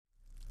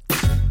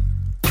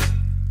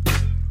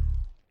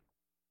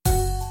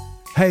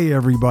Hey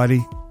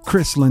everybody,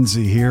 Chris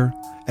Lindsay here,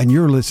 and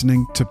you're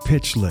listening to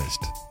Pitch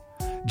List.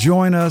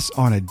 Join us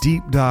on a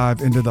deep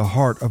dive into the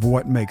heart of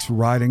what makes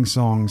writing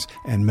songs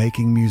and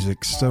making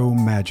music so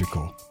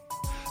magical.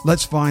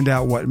 Let's find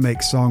out what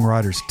makes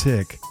songwriters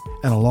tick,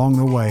 and along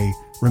the way,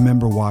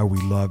 remember why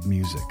we love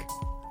music.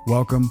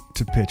 Welcome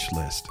to Pitch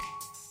List.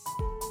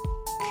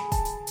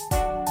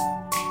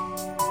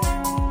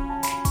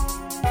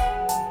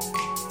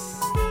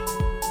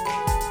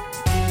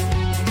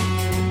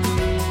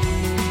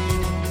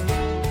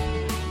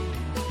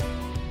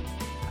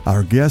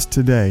 Our guest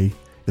today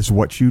is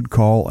what you'd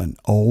call an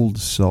old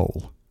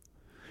soul.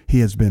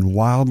 He has been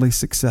wildly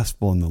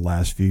successful in the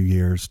last few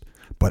years,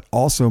 but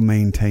also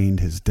maintained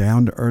his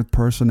down-to-earth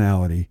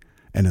personality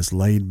and his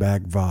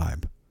laid-back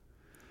vibe.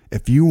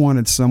 If you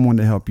wanted someone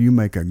to help you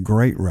make a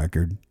great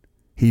record,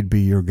 he'd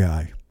be your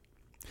guy.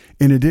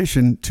 In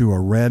addition to a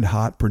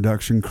red-hot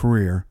production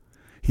career,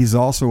 he's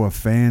also a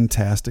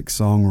fantastic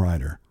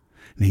songwriter,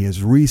 and he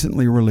has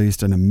recently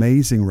released an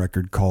amazing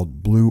record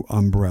called Blue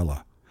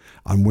Umbrella,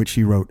 on which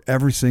he wrote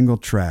every single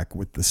track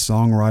with the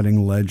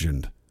songwriting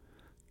legend,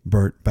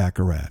 Burt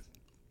Bacharach.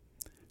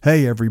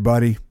 Hey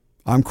everybody,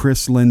 I'm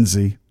Chris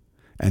Lindsay,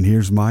 and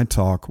here's my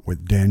talk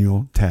with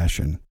Daniel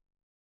Tashin.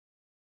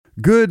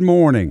 Good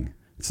morning.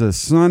 It's a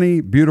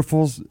sunny,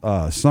 beautiful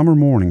summer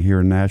morning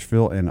here in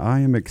Nashville, and I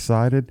am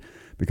excited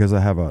because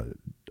I have an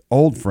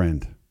old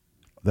friend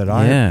that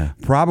I have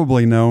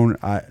probably known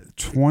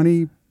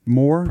 20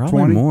 more,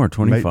 probably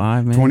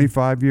 25, maybe.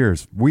 25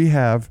 years. We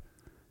have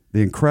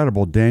the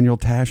incredible Daniel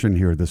Tashin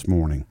here this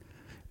morning.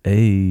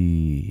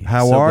 Hey,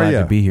 how so are you?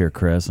 Glad to be here,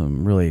 Chris.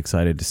 I'm really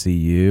excited to see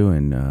you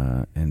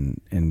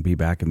and be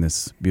back in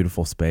this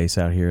beautiful space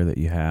out here that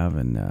you have.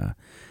 And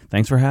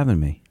thanks for having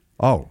me.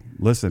 Oh,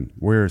 listen,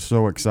 we're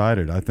so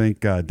excited. I think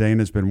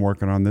Dana's been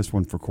working on this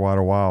one for quite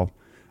a while.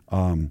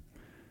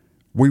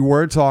 We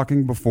were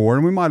talking before,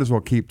 and we might as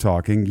well keep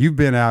talking. You've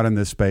been out in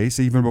this space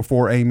even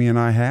before Amy and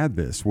I had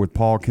this with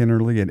Paul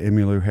Kennerly and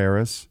Emmylou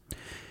Harris.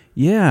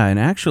 Yeah, and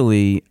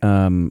actually,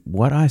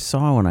 what I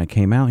saw when I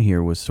came out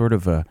here was sort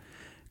of the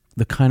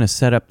kind of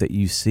setup that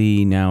you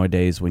see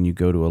nowadays when you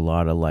go to a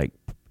lot of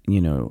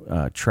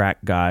track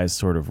guys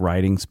sort of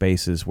writing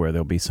spaces where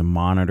there'll be some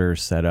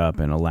monitors set up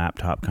and a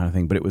laptop kind of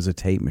thing, but it was a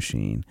tape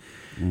machine.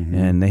 Mm-hmm.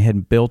 And they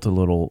had built a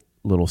little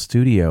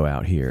studio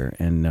out here,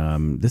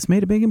 and this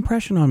made a big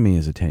impression on me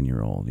as a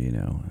 10-year-old,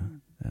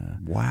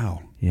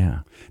 Wow.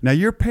 Yeah. Now,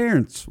 your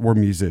parents were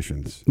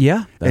musicians.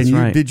 Yeah, that's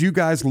right. Did you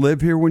guys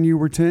live here when you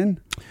were 10?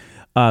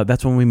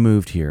 That's when we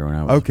moved here when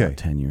I was about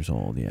 10 years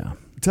old, yeah.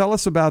 Tell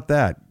us about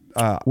that.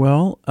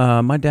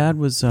 My dad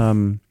was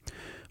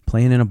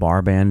playing in a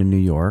bar band in New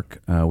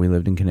York. We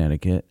lived in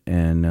Connecticut,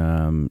 and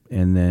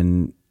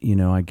then,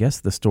 I guess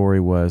the story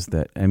was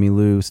that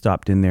Emmylou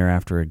stopped in there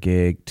after a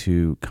gig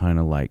to kind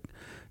of like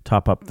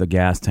top up the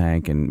gas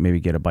tank and maybe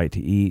get a bite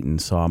to eat,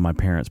 and saw my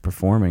parents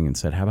performing and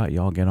said, how about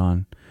y'all get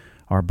on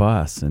our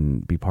bus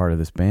and be part of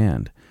this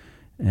band?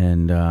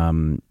 And,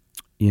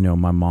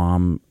 my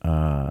mom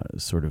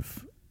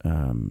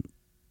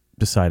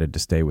decided to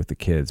stay with the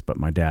kids, but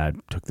my dad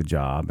took the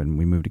job, and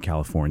we moved to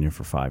California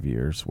for 5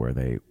 years where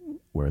they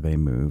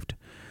moved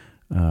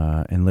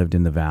and lived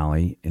in the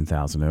Valley in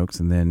Thousand Oaks.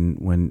 And then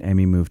when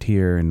Emmy moved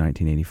here in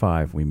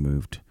 1985, we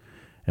moved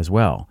as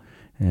well.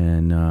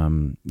 And,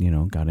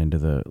 got into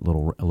the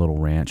little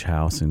ranch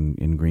house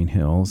in Green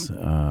Hills.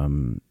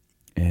 And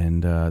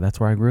that's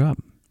where I grew up.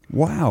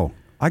 Wow.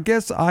 I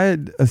guess I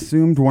had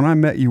assumed when I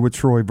met you with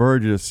Troy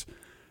Burgess,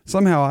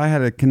 somehow I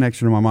had a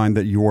connection in my mind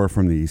that you were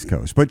from the East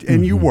Coast.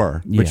 And you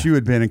were, but you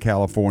had been in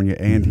California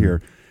and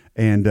here.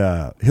 And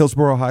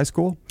Hillsborough High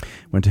School?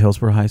 Went to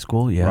Hillsborough High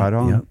School, yeah. Right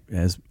on.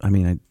 Yep.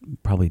 I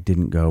probably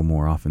didn't go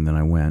more often than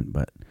I went,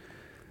 but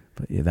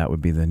yeah, that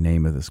would be the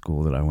name of the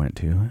school that I went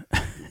to.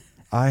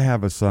 I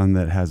have a son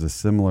that has a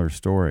similar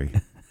story.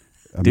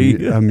 Do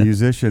you? A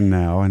musician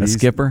now, and he's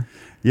skipper.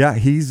 Yeah,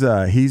 he's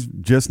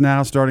just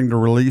now starting to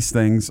release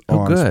things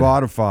on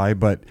Spotify.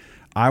 But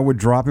I would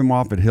drop him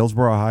off at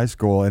Hillsborough High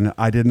School, and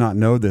I did not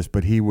know this,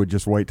 but he would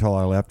just wait till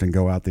I left and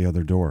go out the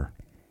other door.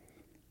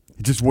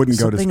 He just wouldn't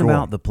go to school. Something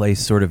about the place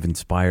sort of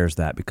inspires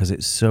that because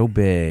it's so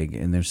big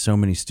and there's so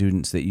many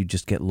students that you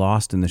just get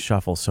lost in the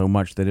shuffle so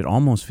much that it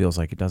almost feels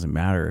like it doesn't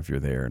matter if you're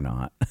there or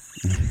not.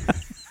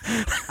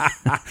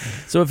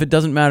 So if it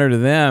doesn't matter to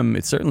them,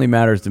 it certainly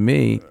matters to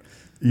me.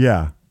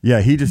 Yeah.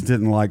 Yeah, he just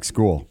didn't like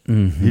school.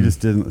 Mm-hmm. He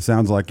just didn't.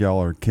 Sounds like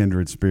y'all are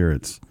kindred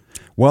spirits.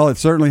 Well, it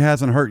certainly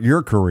hasn't hurt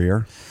your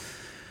career.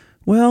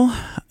 Well,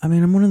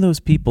 I'm one of those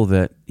people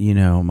that,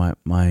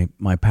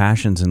 my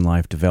passions in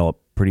life developed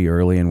pretty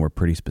early and were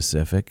pretty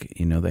specific.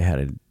 They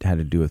had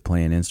to do with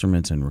playing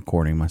instruments and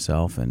recording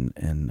myself and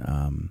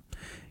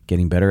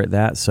getting better at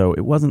that. So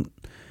it wasn't,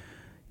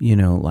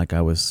 like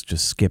I was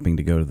just skipping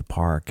to go to the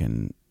park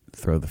and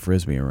throw the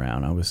Frisbee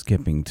around. I was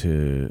skipping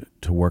to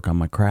work on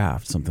my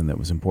craft, something that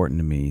was important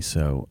to me.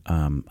 So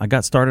I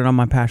got started on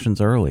my passions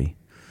early.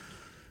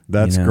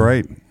 That's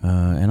great.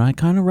 And I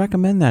kind of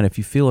recommend that if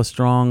you feel a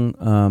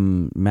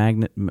strong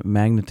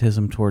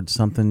magnetism towards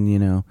something,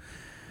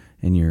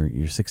 and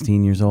you're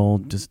 16 years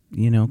old, just,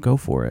 go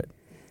for it.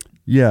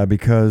 Yeah,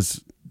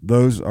 because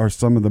those are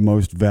some of the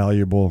most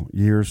valuable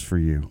years for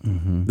you.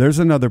 Mm-hmm. There's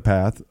another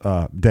path.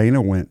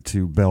 Dana went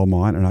to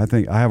Belmont, and I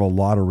think I have a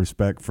lot of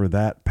respect for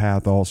that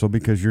path also,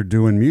 because you're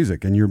doing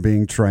music and you're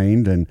being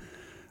trained. And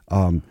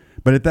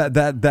but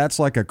that's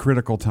like a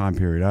critical time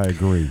period. I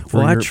agree.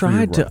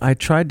 I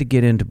tried to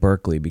get into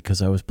Berklee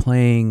because I was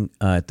playing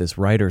at this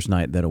writers'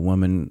 night that a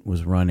woman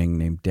was running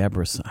named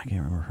Deborah. I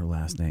can't remember her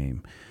last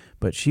name.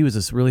 But she was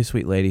this really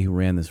sweet lady who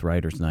ran this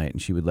writer's night,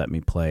 and she would let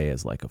me play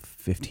as like a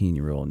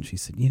 15-year-old. And she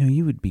said,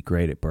 you would be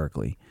great at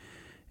Berklee.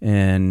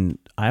 And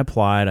I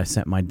applied. I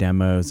sent my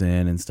demos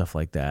in and stuff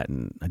like that,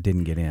 and I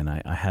didn't get in.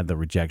 I had the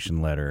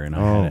rejection letter, and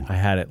I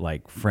had it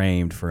like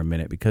framed for a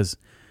minute because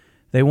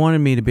they wanted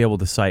me to be able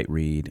to sight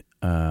read.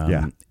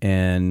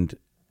 And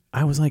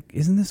I was like,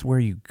 isn't this where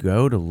you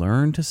go to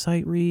learn to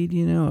sight read?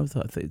 I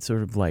thought it's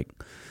sort of like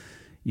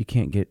you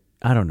can't get,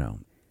 I don't know.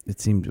 It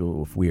seemed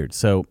weird.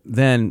 So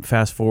then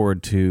fast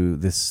forward to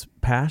this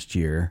past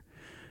year,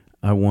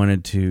 I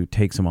wanted to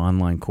take some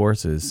online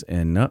courses,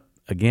 and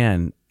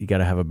again, you got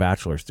to have a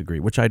bachelor's degree,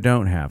 which I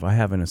don't have. I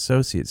have an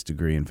associate's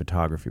degree in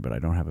photography, but I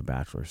don't have a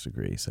bachelor's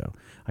degree. So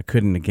I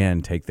couldn't,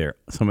 again, take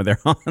some of their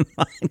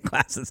online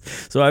classes.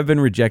 So I've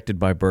been rejected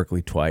by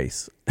Berklee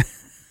twice.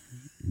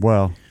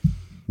 Well,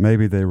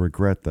 maybe they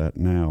regret that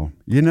now.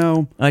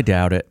 I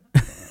doubt it.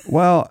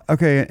 Well,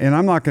 okay, and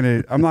I'm not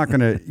gonna,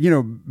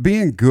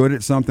 being good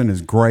at something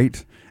is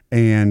great,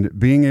 and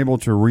being able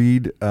to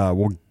read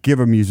will give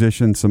a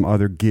musician some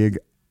other gig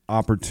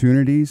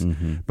opportunities.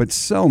 Mm-hmm. But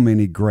so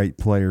many great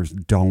players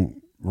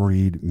don't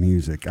read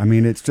music. I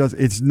mean, it's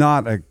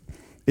not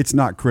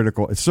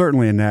critical. It's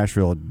certainly in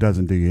Nashville, it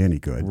doesn't do you any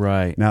good.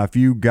 Right. Now, if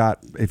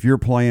you're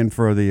playing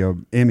for the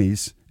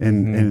Emmys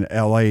in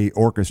LA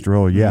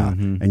Orchestra,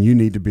 and you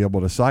need to be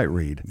able to sight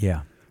read.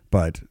 Yeah.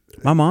 But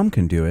my mom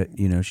can do it.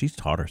 She's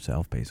taught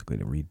herself basically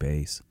to read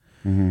bass.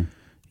 Mm-hmm.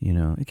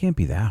 It can't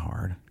be that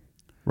hard.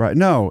 Right.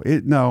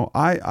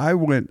 I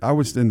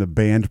was in the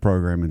band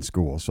program in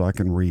school, so I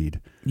can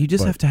read. You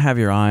just have to have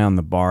your eye on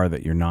the bar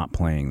that you're not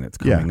playing that's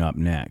coming up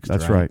next.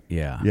 That's right.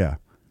 Yeah. Yeah.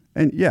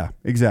 And yeah,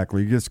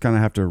 exactly. You just kind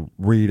of have to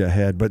read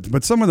ahead.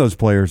 But some of those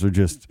players are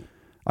just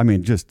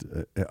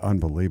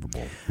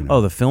unbelievable. Oh,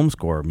 the film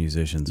score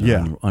musicians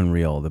are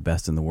unreal, the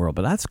best in the world.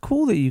 But that's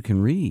cool that you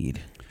can read.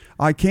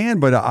 I can,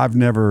 but I've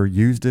never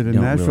used it in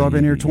Nashville. Really, I've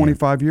been here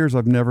 25 years.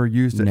 I've never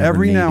used it.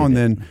 Every now and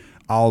then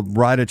I'll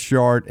write a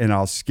chart and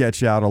I'll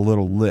sketch out a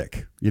little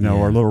lick, or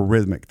a little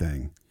rhythmic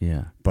thing.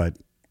 Yeah. But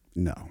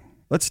no.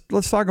 Let's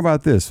talk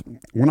about this.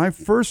 When I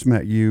first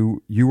met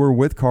you, you were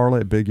with Carla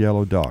at Big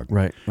Yellow Dog.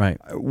 Right.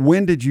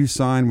 When did you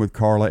sign with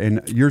Carla?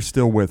 And you're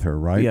still with her,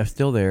 right? Yeah,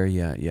 still there.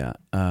 Yeah.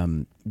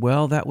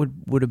 Well, that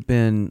would have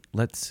been,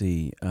 let's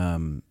see,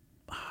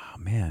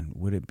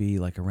 would it be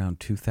like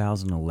around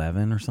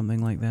 2011 or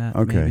something like that?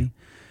 Okay.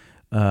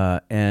 Maybe?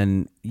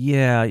 And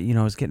yeah,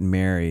 I was getting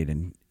married,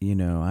 and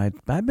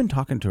I'd been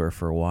talking to her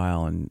for a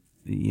while, and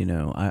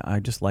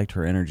I just liked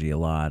her energy a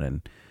lot,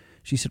 and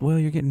she said, "Well,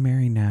 you're getting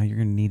married now. You're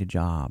going to need a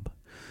job,"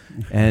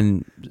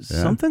 and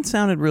something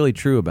sounded really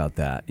true about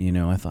that.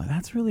 I thought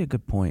that's really a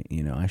good point.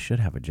 I should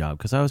have a job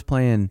because I was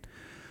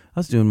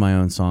doing my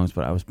own songs,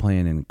 but I was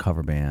playing in a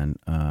cover band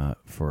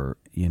for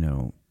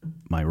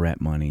my rent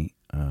money.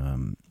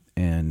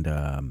 And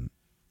an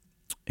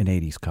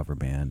 80s cover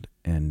band.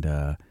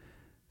 And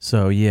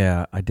so,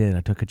 yeah, I did.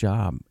 I took a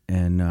job.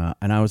 And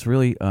I was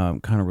really kind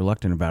of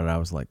reluctant about it. I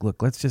was like,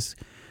 look, let's just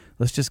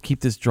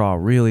keep this draw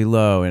really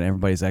low and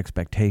everybody's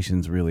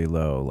expectations really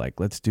low. Like,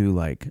 let's do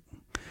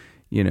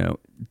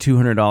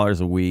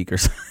 $200 a week or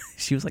something.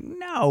 She was like,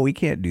 no, we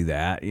can't do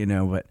that,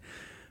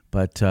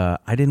 But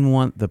I didn't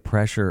want the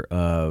pressure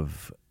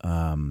of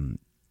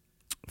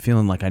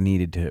feeling like I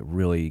needed to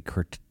really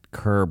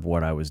curb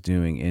what I was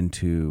doing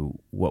into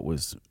what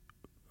was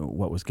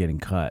getting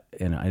cut,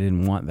 and I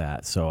didn't want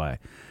that. So I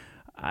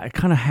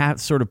kind of had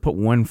sort of put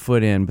one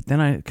foot in, but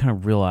then I kind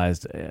of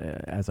realized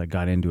as I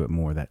got into it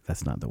more that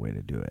that's not the way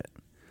to do it.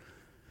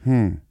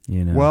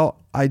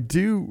 Well, I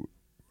do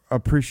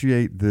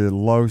appreciate the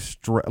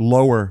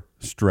lower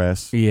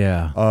stress.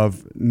 Yeah.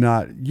 Of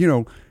not,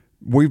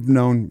 we've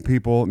known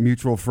people,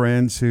 mutual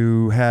friends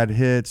who had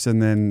hits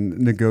and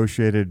then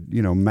negotiated,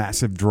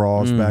 massive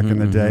draws back in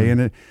the day,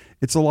 and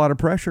it's a lot of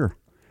pressure.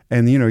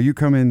 And you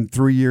come in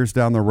 3 years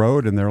down the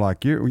road, and they're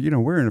like,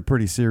 we're in a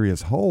pretty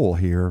serious hole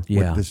here.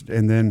 Yeah. With this,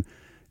 and then,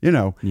 I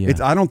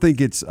don't think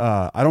it's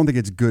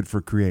good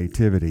for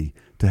creativity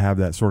to have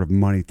that sort of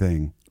money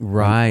thing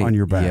on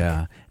your back.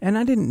 Yeah. And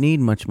I didn't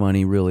need much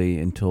money really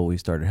until we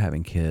started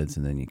having kids,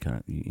 and then you kind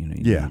of you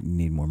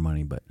need more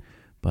money. But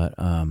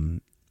I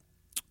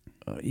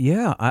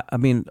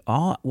mean,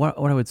 what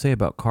I would say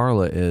about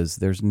Carla is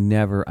I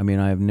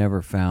have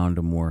never found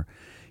a more,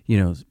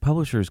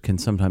 publishers can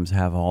sometimes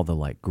have all the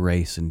like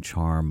grace and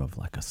charm of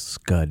like a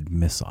Scud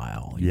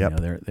missile.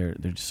 They're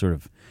just sort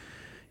of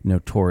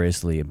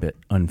notoriously a bit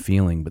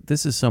unfeeling, but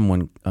this is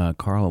someone,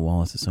 Carla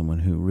Wallace is someone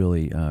who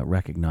really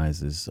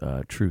recognizes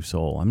true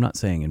soul. I'm not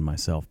saying in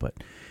myself, but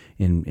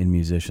in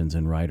musicians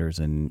and writers,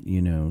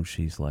 and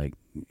she's like,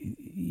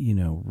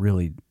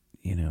 really,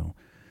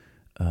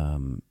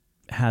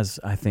 has,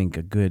 I think,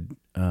 a good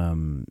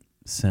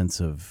sense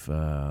of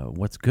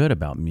what's good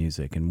about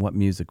music and what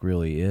music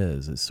really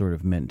is. It's sort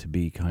of meant to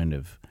be kind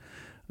of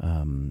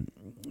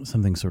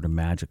something sort of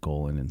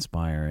magical and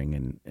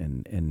inspiring,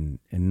 and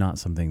not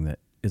something that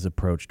is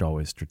approached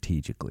always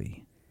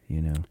strategically,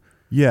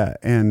 Yeah,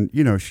 and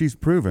she's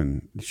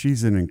proven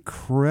she's an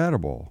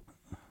incredible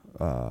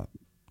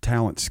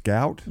talent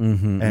scout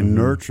and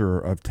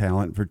nurturer of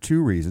talent for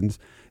two reasons.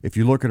 If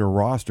you look at her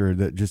roster,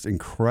 that just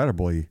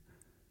incredibly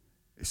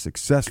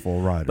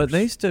successful writers. But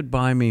they stood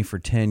by me for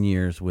 10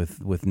 years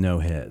with no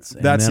hits.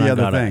 And that's then the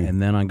other thing.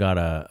 And then I got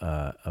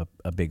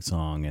a big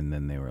song, and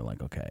then they were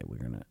like, okay, we're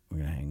gonna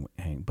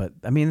hang. But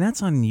I mean,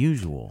 that's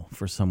unusual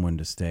for someone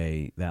to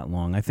stay that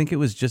long. I think it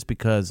was just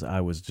because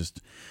I was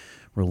just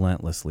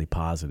relentlessly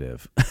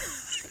positive.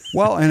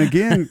 Well, and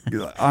again,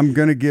 I'm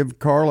going to give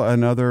Carla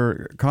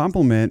another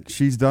compliment.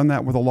 She's done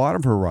that with a lot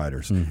of her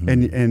writers.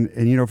 And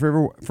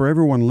for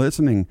everyone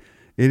listening,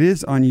 it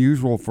is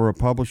unusual for a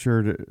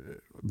publisher to,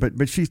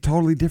 but she's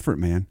totally different,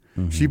 man.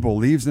 She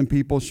believes in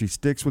people, she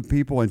sticks with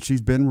people, and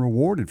she's been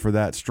rewarded for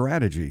that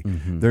strategy.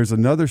 There's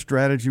another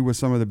strategy with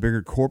some of the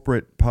bigger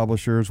corporate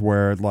publishers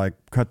where, like,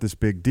 cut this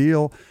big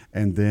deal,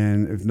 and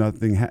then if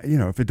nothing,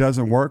 if it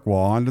doesn't work, well,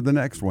 on to the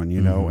next one,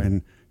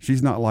 and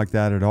she's not like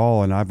that at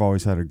all, and I've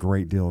always had a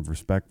great deal of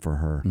respect for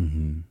her.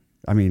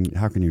 I mean,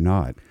 how can you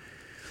not?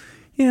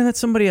 Yeah, that's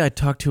somebody I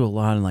talk to a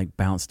lot and like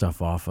bounce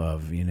stuff off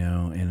of,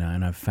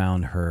 and I've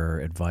found her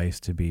advice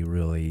to be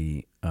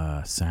really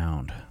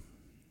sound.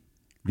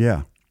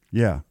 Yeah.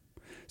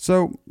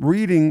 So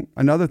reading,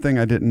 another thing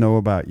I didn't know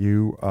about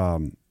you,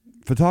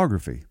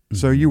 photography.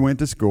 So you went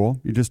to school.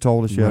 You just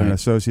told us you had an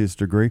associate's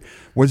degree.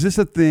 Was this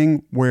a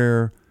thing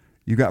where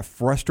you got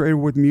frustrated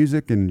with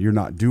music and you're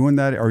not doing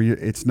that, or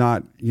it's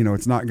not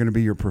going to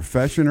be your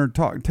profession? Or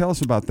tell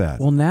us about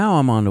that. Well, now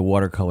I'm on to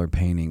watercolor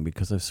painting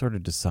because I've sort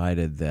of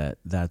decided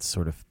that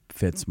sort of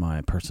fits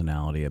my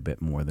personality a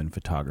bit more than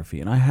photography.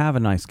 And I have a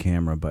nice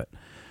camera, but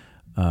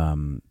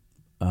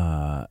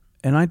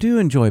and I do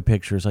enjoy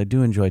pictures. I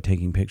do enjoy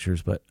taking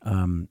pictures, but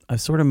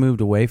I've sort of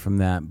moved away from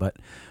that. But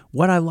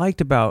what I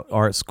liked about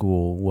art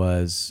school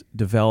was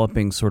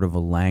developing sort of a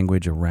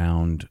language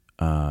around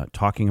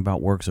talking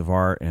about works of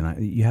art.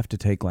 And you have to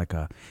take like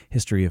a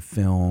history of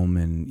film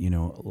and,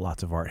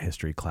 lots of art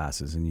history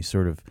classes. And you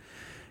sort of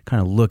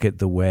kind of look at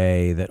the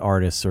way that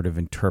artists sort of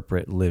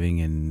interpret living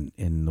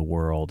in the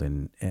world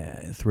and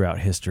throughout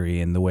history,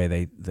 and the way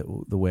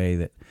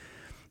that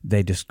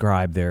they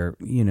describe their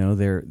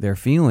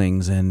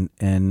feelings, and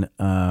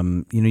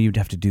you'd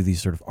have to do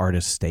these sort of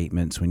artist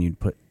statements when you'd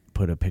put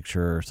a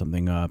picture or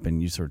something up,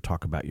 and you sort of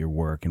talk about your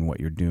work and what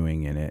you're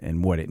doing in it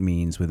and what it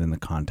means within the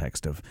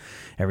context of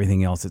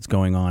everything else that's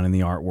going on in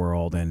the art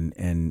world,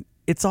 and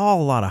it's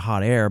all a lot of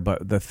hot air.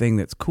 But the thing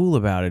that's cool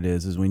about it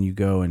is when you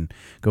go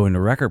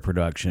into record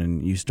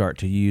production, you start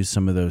to use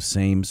some of those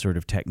same sort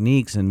of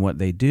techniques, and what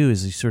they do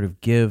is they sort of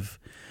give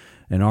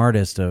an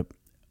artist a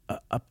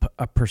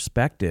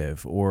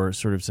perspective, or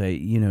sort of say,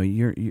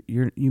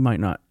 you might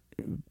not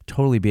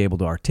totally be able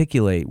to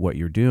articulate what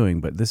you're doing,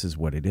 but this is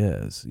what it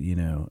is.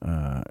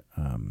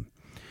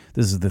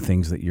 This is the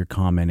things that you're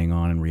commenting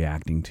on and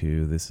reacting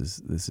to. This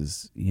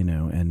is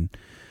and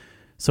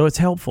so it's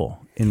helpful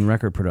in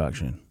record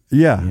production.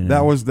 Yeah,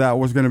 that was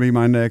going to be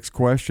my next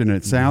question.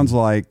 It sounds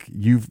like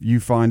you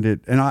find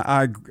it, and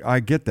I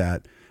get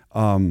that,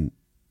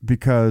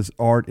 because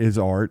art is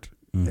art.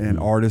 And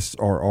artists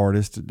are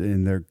artists,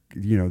 and they're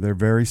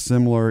very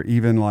similar.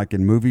 Even like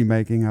in movie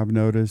making, I've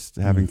noticed,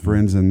 having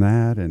friends in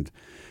that, and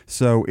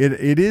so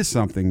it is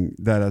something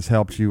that has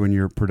helped you in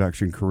your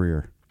production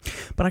career.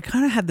 But I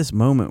kind of had this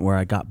moment where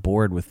I got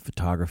bored with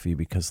photography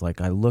because, like,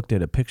 I looked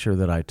at a picture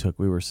that I took.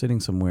 We were sitting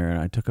somewhere, and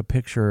I took a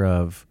picture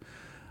of,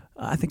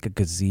 I think, a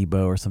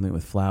gazebo or something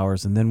with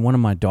flowers, and then one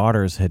of my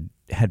daughters had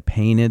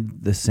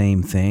painted the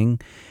same thing.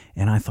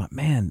 And I thought,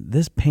 man,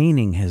 this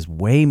painting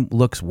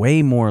looks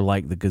way more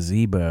like the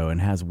gazebo and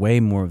has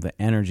way more of the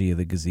energy of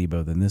the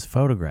gazebo than this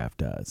photograph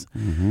does.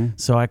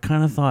 So I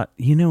kind of thought,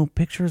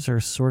 pictures are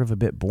sort of a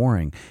bit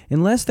boring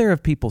unless they're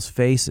of people's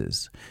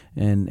faces,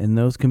 and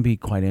those can be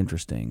quite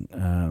interesting.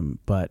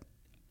 But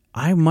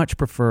I much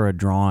prefer a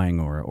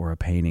drawing or a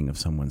painting of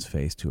someone's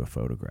face to a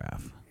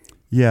photograph.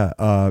 Yeah,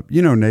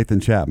 Nathan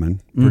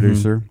Chapman,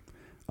 producer,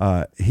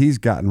 he's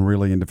gotten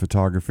really into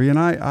photography, and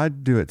I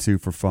do it too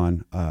for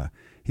fun.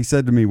 He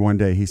said to me one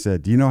day, he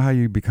said, "Do you know how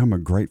you become a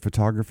great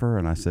photographer?"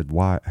 And I said,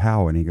 "Why?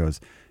 How?" And he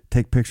goes,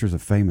 "Take pictures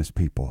of famous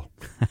people."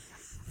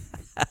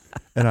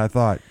 And I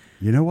thought,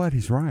 you know what?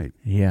 He's right.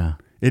 Yeah.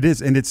 It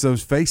is, and it's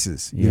those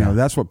faces.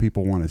 That's what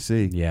people want to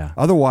see. Yeah.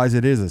 Otherwise,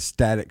 it is a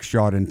static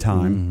shot in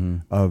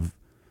time of,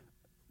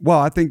 well,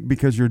 I think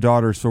because your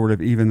daughter sort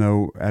of, even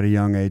though at a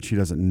young age she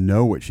doesn't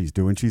know what she's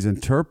doing, she's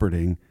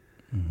interpreting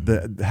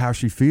how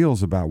she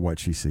feels about what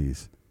she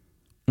sees.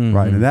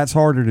 Right? And that's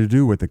harder to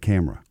do with the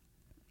camera.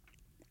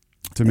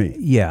 To me.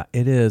 Yeah,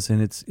 it is,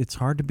 and it's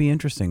hard to be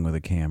interesting with a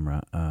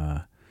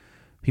camera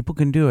People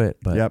can do it,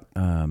 but Yep.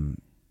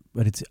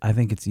 but I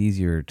think it's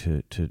easier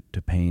to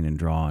paint and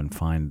draw and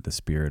find the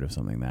spirit of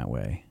something that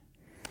way.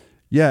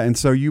 Yeah, and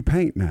so you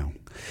paint now.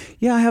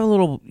 Yeah, I have a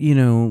little,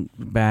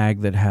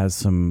 bag that has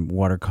some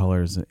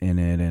watercolors in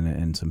it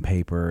and some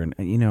paper, and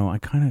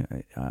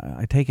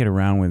I take it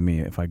around with me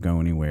if I go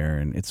anywhere,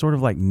 and it's sort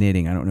of like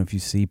knitting. I don't know if you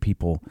see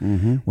people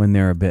when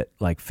they're a bit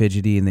like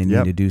fidgety and they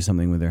need to do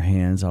something with their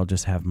hands. I'll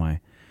just have my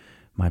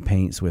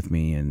paints with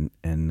me, and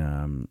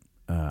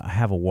I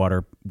have a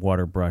water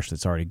brush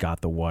that's already got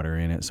the water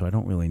in it, so I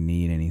don't really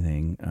need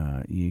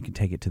anything. You can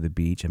take it to the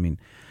beach. I mean,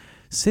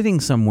 sitting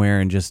somewhere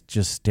and just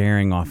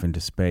staring off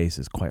into space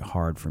is quite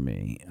hard for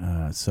me.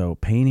 So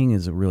painting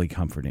is really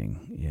comforting.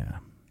 Yeah.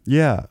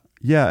 Yeah.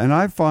 Yeah. And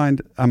I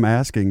find I'm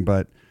asking,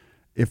 but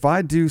if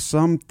I do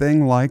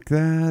something like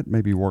that,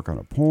 maybe work on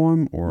a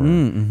poem or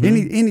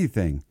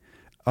anything,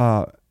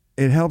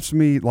 it helps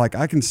me. Like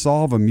I can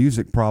solve a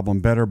music problem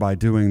better by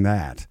doing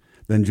that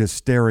than just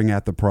staring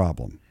at the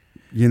problem.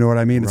 You know what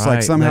I mean? It's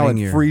like somehow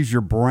it frees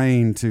your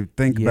brain to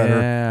think better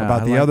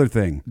about the other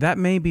thing. That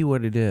may be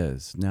what it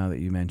is now that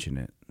you mention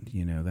it.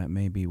 That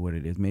may be what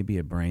it is. Maybe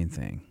a brain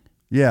thing.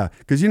 Yeah,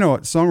 because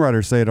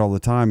songwriters say it all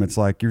the time. It's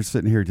like you're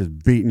sitting here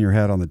just beating your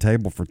head on the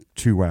table for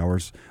 2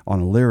 hours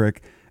on a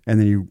lyric, and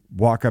then you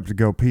walk up to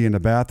go pee in the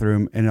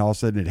bathroom, and all of a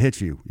sudden it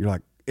hits you. You're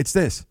like, it's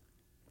this.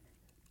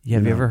 Yeah,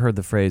 have you ever heard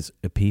the phrase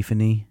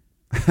epiphany?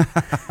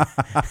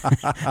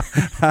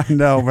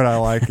 No, but I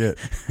like it.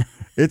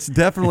 It's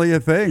definitely a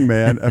thing,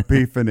 man.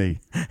 Epiphany.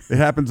 It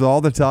happens all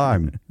the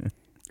time.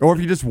 Or if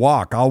you just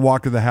walk, I'll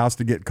walk to the house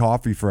to get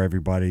coffee for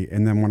everybody.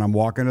 And then when I'm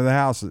walking to the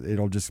house,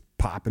 it'll just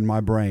pop in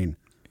my brain.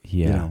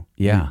 Yeah.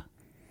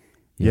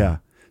 Yeah.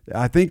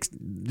 I think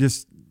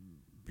just,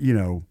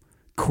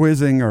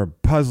 quizzing or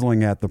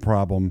puzzling at the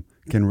problem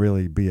can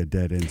really be a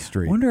dead end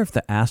street. I wonder if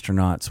the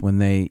astronauts, when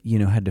they,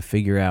 had to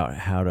figure out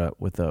how to,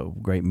 with a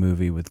great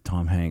movie with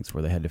Tom Hanks,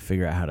 where they had to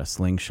figure out how to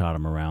slingshot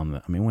them around.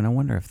 I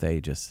wonder if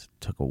they just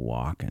took a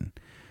walk and,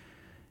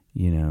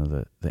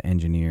 the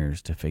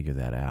engineers to figure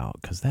that out,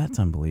 because that's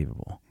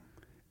unbelievable.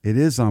 It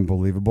is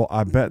unbelievable.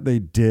 I bet they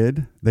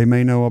did. They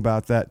may know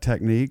about that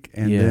technique.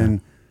 And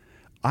then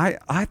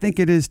I think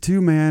it is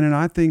too, man. And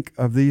I think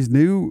of these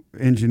new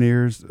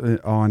engineers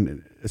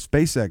on a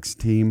SpaceX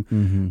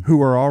team who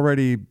are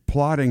already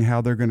plotting how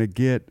they're going to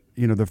get,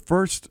 the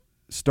first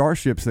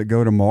starships that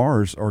go to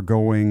Mars are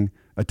going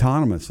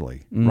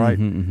autonomously, right?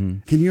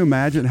 Can you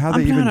imagine how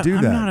they even do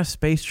that? I'm not a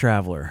space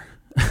traveler.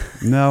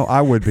 No, I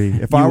would be.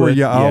 If I were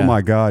you, oh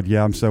my God,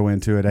 yeah, I'm so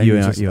into it.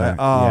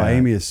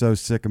 Amy is so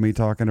sick of me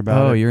talking about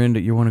it. Oh,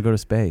 you want to go to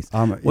space.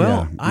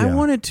 I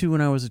wanted to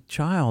when I was a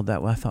child.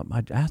 I thought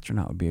my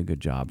astronaut would be a good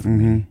job for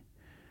me.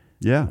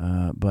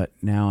 Yeah. But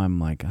now I'm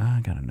like,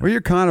 I gotta know. Well,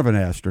 you're kind of an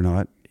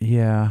astronaut.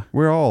 Yeah.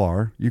 We all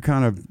are. You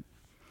kind of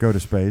go to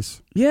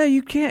space. Yeah,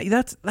 you can't.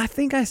 I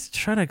think I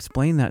try to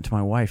explain that to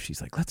my wife.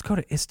 She's like, let's go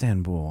to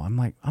Istanbul. I'm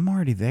like, I'm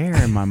already there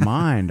in my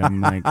mind.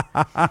 I'm like,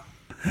 I'm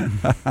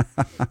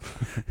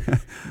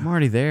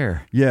already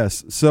there.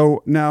 Yes.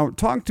 So now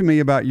talk to me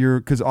about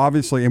because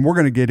obviously, and we're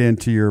going to get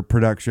into your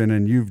production,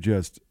 and you've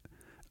just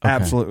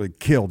absolutely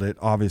killed it,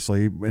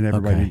 obviously, and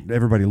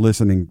everybody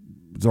listening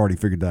has already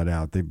figured that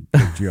out. They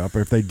picked you up.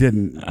 Or if they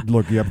didn't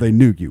look you up, they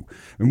knew you.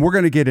 And we're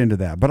going to get into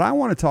that. But I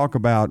want to talk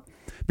about,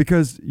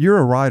 because you're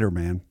a writer,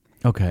 man.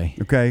 Okay.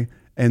 Okay.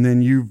 And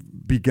then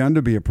you've begun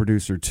to be a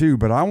producer too.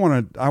 But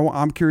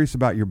I'm curious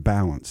about your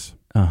balance.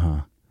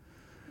 Uh-huh.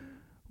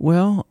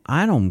 Well,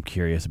 I'm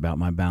curious about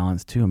my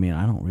balance too.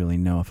 I don't really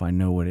know if I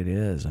know what it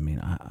is.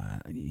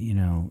 You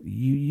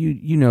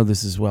know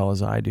this as well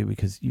as I do,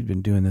 because you've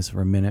been doing this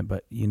for a minute.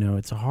 But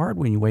it's hard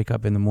when you wake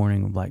up in the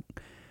morning, like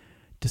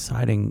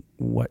deciding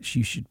what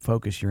you should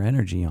focus your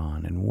energy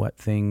on and what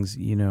things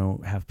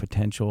have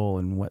potential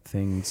and what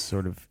things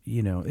sort of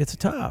it's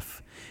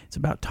tough. It's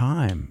about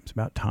time. It's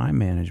about time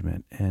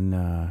management, and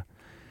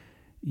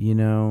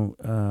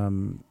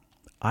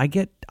I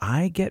get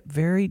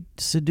very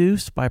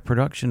seduced by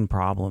production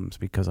problems,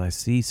 because I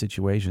see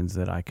situations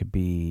that I could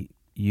be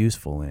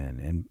useful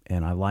in,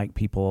 and I like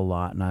people a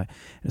lot, and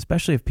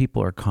especially if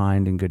people are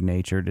kind and good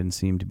natured and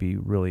seem to be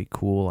really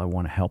cool, I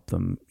want to help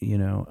them,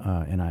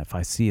 and if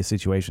I see a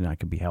situation I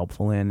could be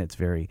helpful in, it's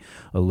very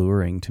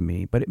alluring to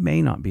me. But it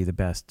may not be the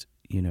best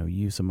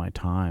use of my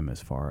time as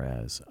far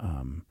as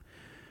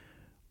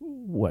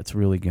what's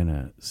really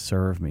gonna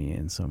serve me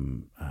in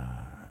some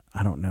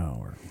I don't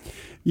know.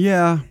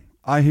 Yeah,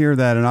 I hear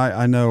that, and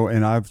I know,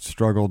 and I've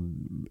struggled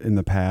in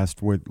the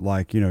past with,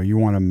 like, you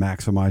want to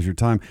maximize your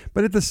time.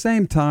 But at the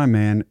same time,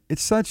 man,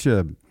 it's such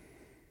a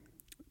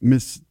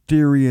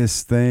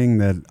mysterious thing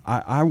that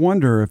I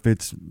wonder if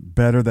it's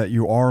better that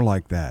you are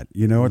like that.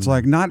 It's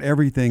like not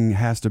everything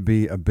has to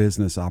be a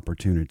business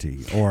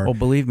opportunity. Or, well,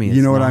 believe me,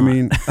 you know what I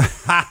mean?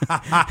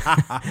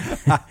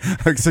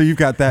 So you've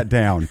got that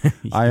down.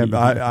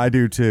 I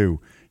do too.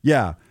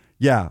 Yeah.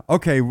 Yeah.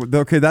 Okay.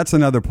 That's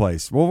another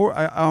place. Well,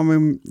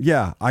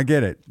 I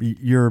get it.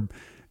 You're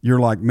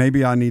like,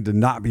 maybe I need to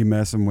not be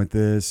messing with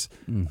this.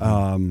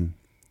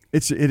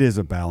 It is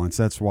a balance.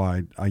 That's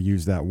why I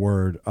use that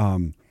word.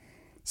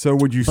 So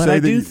would you But say I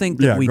that? do think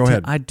that go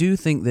ahead. I do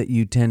think that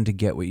you tend to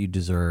get what you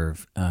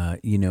deserve.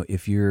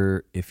 If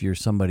you're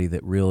somebody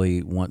that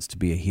really wants to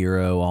be a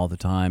hero all the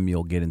time,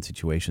 you'll get in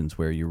situations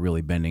where you're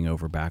really bending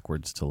over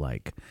backwards to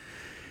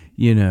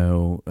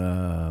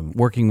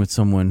working with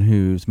someone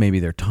who's maybe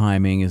their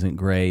timing isn't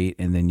great,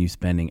 and then you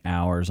spending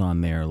hours on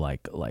their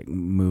like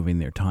moving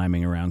their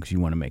timing around because you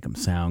want to make them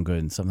sound good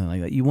and something like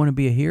that. You want to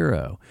be a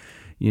hero.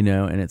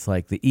 And it's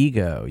like the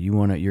ego.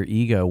 Your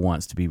ego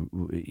wants to be,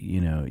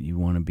 you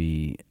want to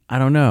be. I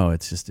don't know.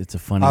 It's a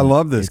funny. I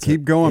love this.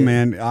 Keep going,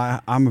 man.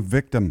 I'm a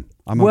victim.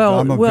 I'm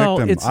a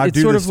victim. It's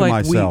do sort this of to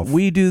like myself.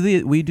 we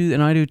do,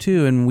 and I do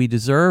too, and we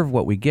deserve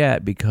what we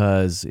get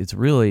because it's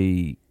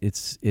really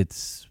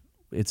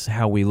it's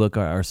how we look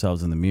at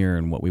ourselves in the mirror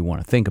and what we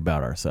want to think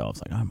about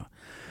ourselves. Like I'm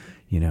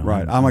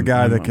a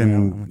guy that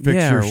can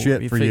fix your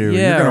shit for you.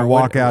 Yeah, you're gonna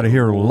walk out of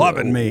here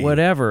loving me.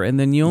 Whatever. And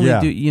then you only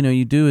do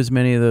you do as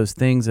many of those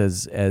things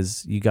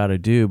as you got to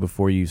do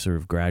before you sort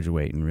of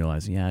graduate and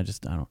realize,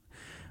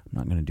 I'm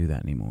not going to do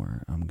that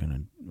anymore. I'm going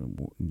to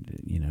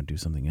do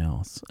something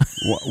else.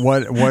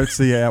 What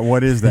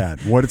is that?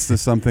 What's the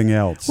something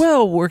else?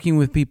 Well, working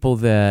with people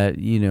that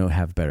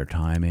have better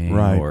timing,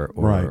 right,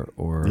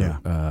 or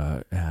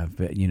have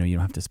you don't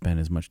have to spend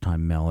as much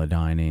time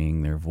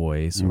melodyning their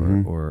voice,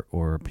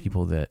 or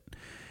people that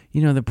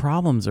the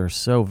problems are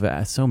so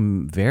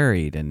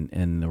varied,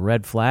 and the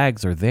red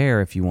flags are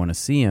there if you want to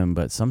see them,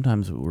 but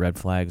sometimes red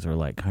flags are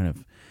like kind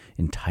of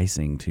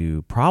enticing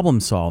to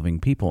problem-solving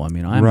people. I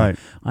mean, I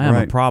am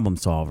a problem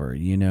solver,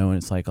 and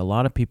it's like a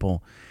lot of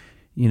people,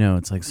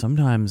 it's like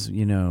sometimes,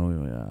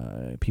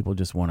 people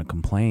just want to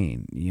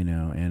complain,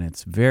 and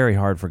it's very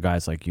hard for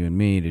guys like you and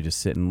me to just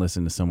sit and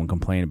listen to someone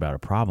complain about a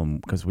problem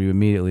because we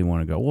immediately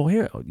want to go, well,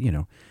 here's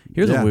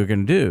what we're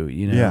going to do,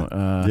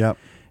 Yep.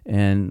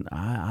 And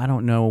I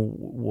don't know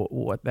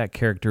what that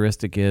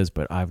characteristic is,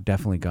 but I've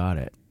definitely got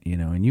it.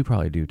 And you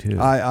probably do too.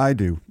 I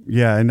do.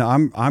 Yeah. And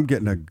I'm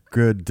getting a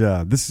good,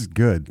 this is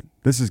good.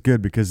 This is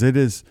good because it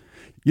is,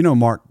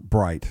 Mark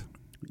Bright,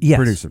 yes.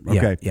 producer.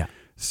 Okay. Yeah.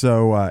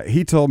 So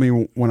he told me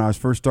when I was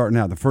first starting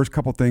out, the first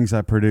couple things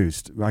I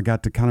produced, I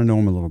got to kind of know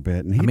him a little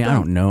bit. And I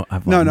don't know.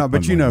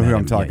 But you know who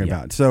I'm talking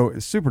about. So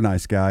super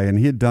nice guy. And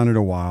he had done it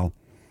a while.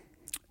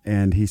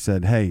 And he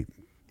said, hey,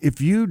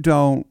 if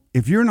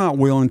you're not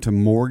willing to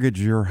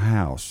mortgage your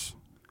house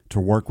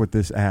to work with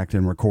this act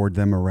and record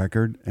them a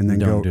record and then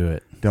don't do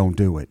it. Don't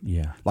do it.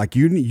 Yeah. Like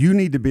you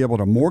need to be able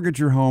to mortgage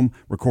your home,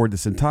 record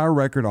this entire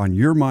record on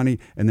your money,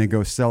 and then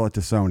go sell it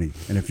to Sony.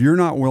 And if you're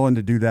not willing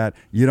to do that,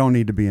 you don't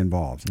need to be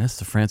involved. That's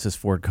the Francis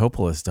Ford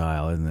Coppola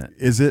style, isn't it?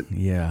 Is it?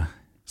 Yeah.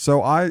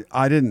 So I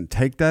didn't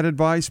take that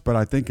advice, but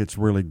I think it's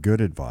really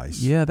good advice.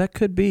 Yeah, that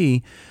could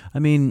be. I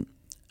mean,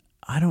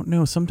 I don't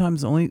know.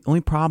 Sometimes the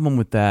only problem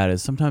with that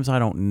is sometimes I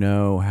don't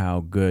know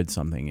how good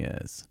something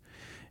is.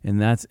 And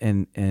that's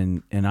and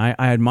I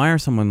admire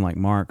someone like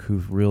Mark who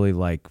really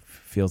like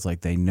feels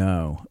like they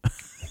know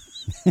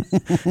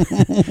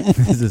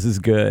this is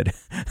good.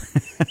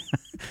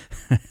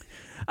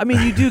 I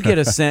mean, you do get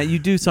a sense. You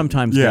do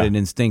sometimes get an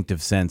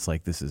instinctive sense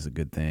like this is a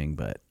good thing,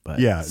 but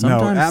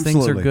sometimes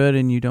things are good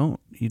and you don't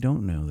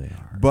know they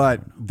are.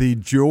 But the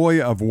joy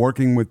of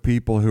working with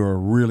people who are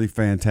really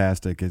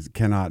fantastic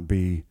cannot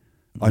be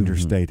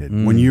understated.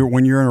 When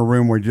you're in a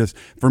room where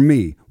for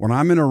me, when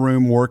I'm in a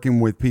room working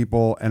with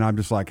people and I'm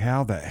just like,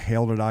 how the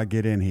hell did I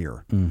get in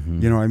here?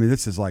 You know what I mean?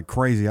 This is like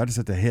crazy. I just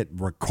have to hit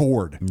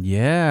record.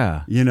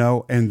 Yeah.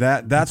 And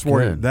that's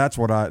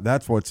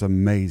what's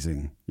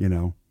amazing,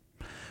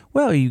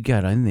 Well, you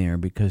got in there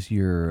because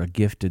you're a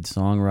gifted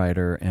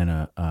songwriter and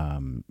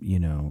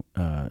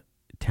a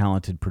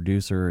talented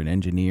producer and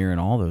engineer and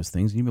all those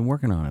things. And you've been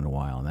working on it a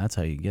while, and that's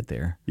how you get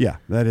there. Yeah,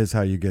 that is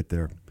how you get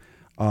there.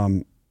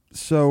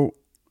 So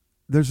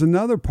there's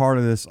another part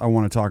of this I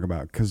want to talk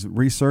about because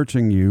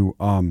researching you,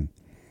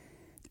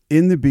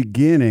 in the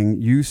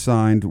beginning, you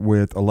signed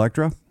with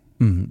Elektra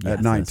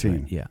at 19.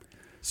 Right. Yeah.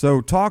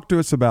 So talk to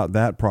us about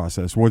that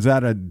process. Was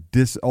that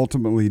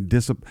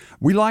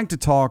we like to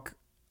talk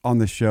on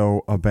the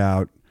show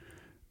about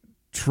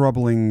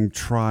trying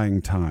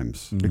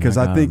times because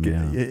I think,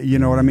 you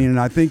know what I mean? And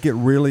I think it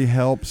really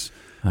helps.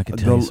 I could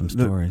tell you some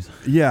stories.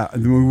 Yeah,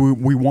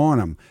 we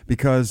want them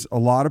because a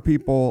lot of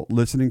people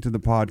listening to the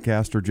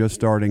podcast are just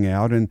starting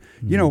out. And,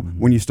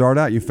 when you start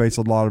out, you face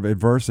a lot of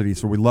adversity.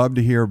 So we love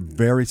to hear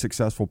very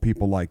successful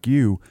people like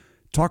you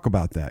talk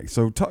about that.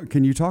 So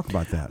can you talk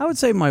about that? I would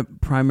say my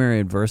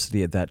primary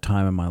adversity at that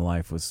time in my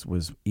life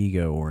was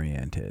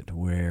ego-oriented,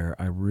 where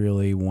I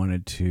really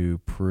wanted to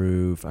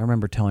prove. I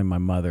remember telling my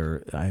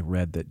mother I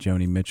read that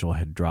Joni Mitchell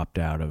had dropped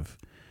out of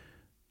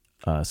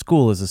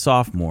school as a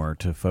sophomore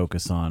to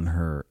focus on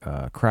her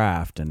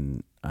craft,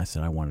 and I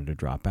said I wanted to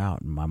drop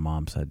out, and my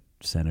mom said,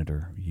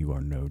 "Senator, you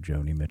are no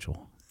Joni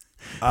Mitchell."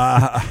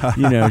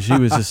 She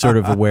was just sort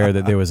of aware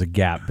that there was a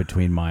gap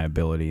between my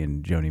ability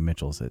and Joni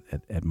Mitchell's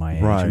at my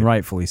age, and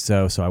rightfully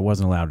so. So I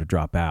wasn't allowed to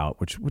drop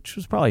out, which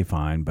was probably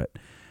fine, but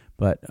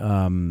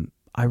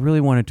I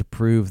really wanted to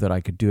prove that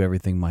I could do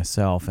everything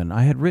myself, and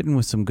I had written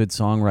with some good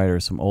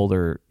songwriters, some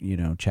older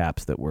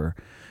chaps that were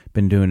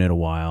been doing it a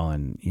while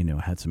and,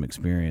 had some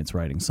experience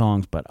writing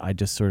songs, but I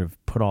just sort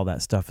of put all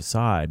that stuff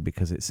aside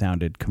because it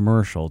sounded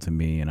commercial to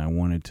me, and I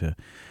wanted to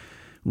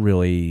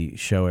really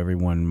show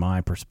everyone my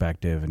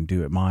perspective and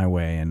do it my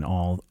way. And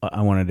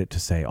I wanted it to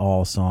say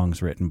all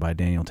songs written by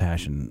Daniel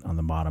Tashin on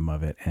the bottom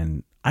of it.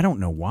 And I don't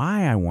know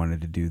why I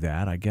wanted to do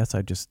that. I guess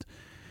it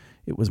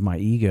was my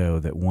ego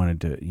that wanted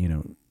to,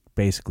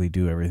 basically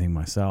do everything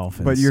myself.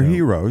 And but your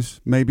heroes,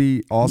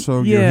 maybe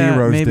also your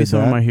heroes maybe did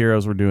some that. of my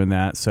heroes were doing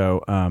that.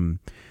 So,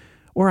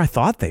 or I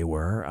thought they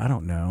were, I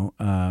don't know.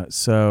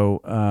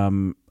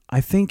 I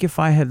think if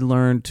I had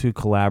learned to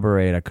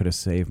collaborate, I could have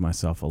saved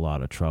myself a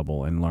lot of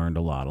trouble and learned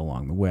a lot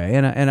along the way.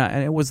 And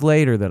it was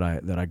later that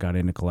I got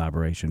into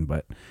collaboration.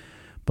 But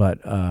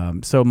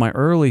so my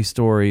early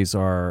stories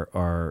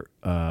are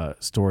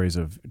stories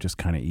of just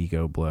kind of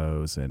ego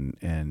blows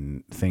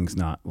and things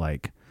not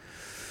like,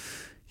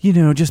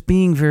 just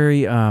being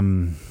very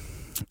what's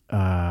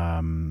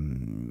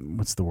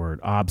the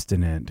word,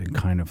 obstinate and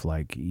kind of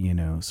like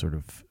sort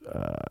of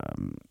a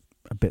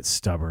bit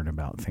stubborn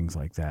about things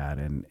like that,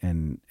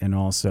 and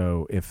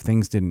also if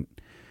things didn't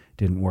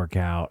work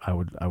out,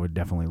 I would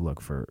definitely look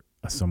for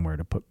somewhere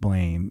to put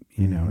blame,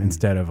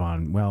 instead of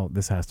on, well,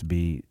 this has to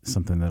be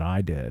something that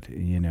I did,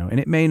 and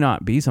it may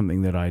not be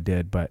something that I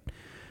did, but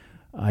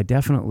I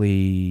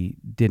definitely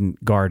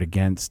didn't guard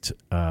against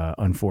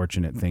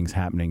unfortunate things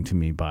happening to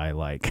me by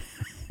like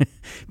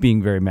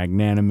being very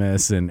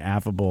magnanimous and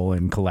affable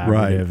and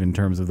collaborative in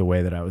terms of the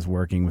way that I was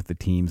working with the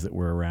teams that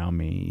were around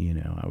me.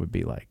 I would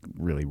be like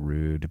really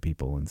rude to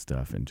people and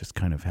stuff and just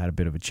kind of had a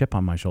bit of a chip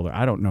on my shoulder.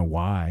 I don't know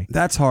why.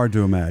 That's hard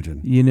to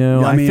imagine.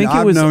 I think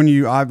I've known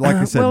you. Like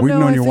I said, we've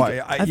known you.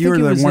 You're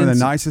one of the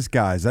nicest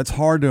guys. That's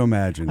hard to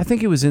imagine. I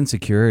think it was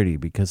insecurity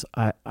because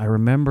I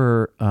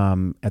remember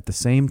at the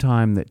same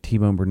time that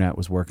T-Bone Burnett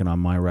was working on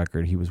my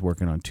record, he was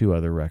working on two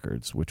other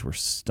records, which were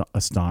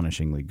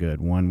astonishingly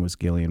good. One was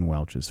Gillian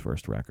Welch's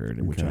first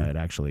record, which I had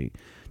actually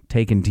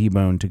taken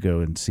T-Bone to go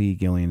and see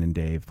Gillian and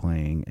Dave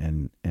playing,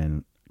 and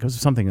because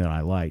of something that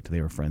I liked.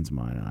 They were friends of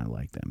mine, and I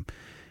liked them,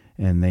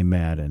 and they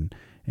met, and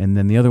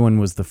then the other one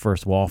was the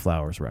first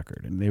Wallflowers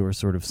record, and they were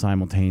sort of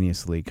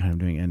simultaneously kind of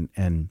doing,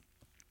 and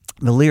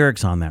the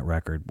lyrics on that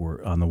record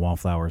were on the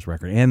Wallflowers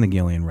record and the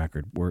Gillian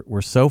record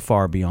were so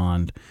far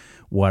beyond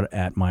what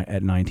at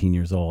 19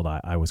 years old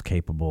I was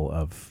capable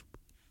of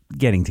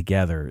getting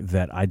together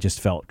that I just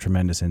felt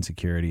tremendous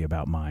insecurity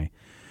about my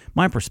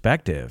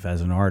perspective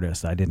as an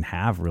artist. I didn't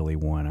have really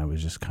one. I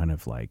was just kind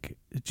of like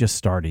just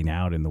starting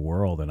out in the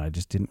world, and I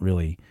didn't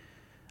really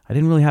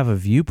have a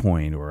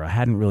viewpoint, or I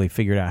hadn't really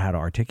figured out how to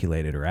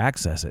articulate it or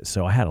access it.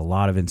 So I had a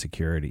lot of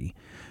insecurity,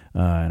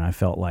 and I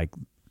felt like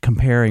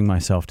comparing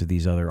myself to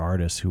these other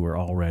artists who were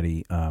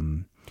already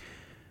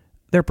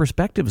their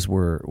perspectives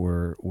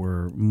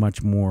were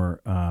much more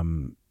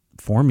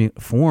formed,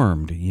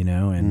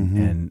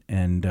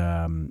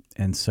 and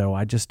so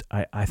I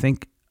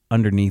think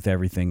underneath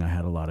everything I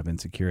had a lot of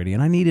insecurity,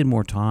 and I needed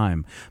more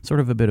time. Sort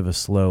of a bit of a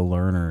slow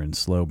learner and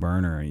slow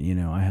burner.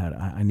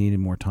 I needed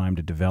more time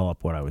to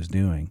develop what I was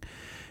doing.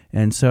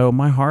 And so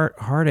my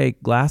heartache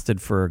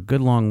lasted for a good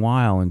long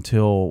while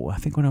until I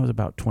think when I was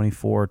about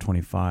 24,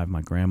 25,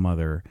 my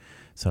grandmother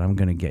said, I'm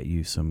going to get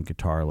you some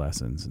guitar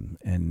lessons.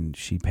 And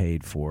she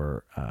paid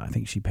for, I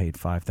think she paid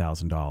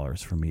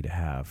 $5,000 for me to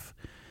have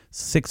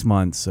 6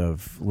 months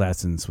of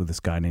lessons with this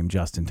guy named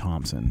Justin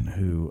Thompson,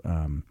 who,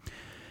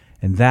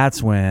 and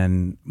that's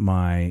when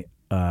my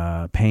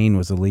pain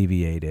was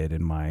alleviated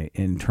and my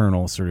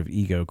internal sort of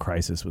ego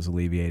crisis was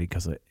alleviated,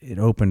 because it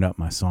opened up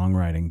my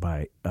songwriting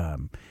by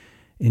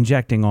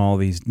injecting all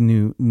these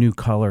new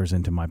colors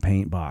into my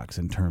paint box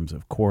in terms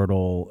of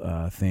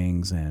chordal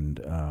things,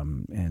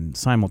 and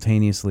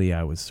simultaneously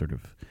I was sort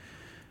of,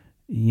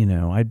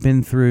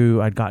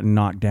 I'd gotten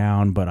knocked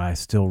down, but I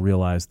still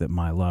realized that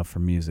my love for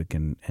music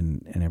and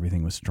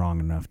everything was strong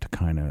enough to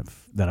kind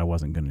of, that I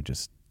wasn't going to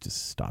just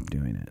stop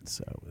doing it.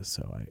 So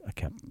I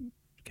kept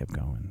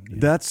going. Yeah.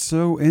 That's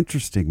so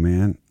interesting,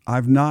 man.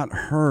 I've not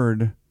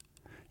heard,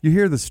 you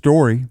hear the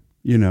story,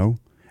 and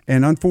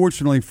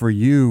unfortunately for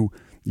you,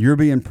 you're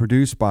being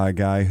produced by a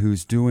guy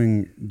who's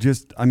doing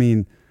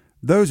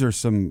those are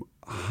some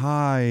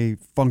high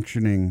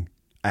functioning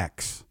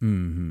acts,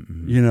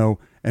 and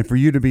for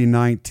you to be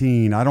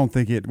 19, I don't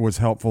think it was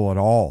helpful at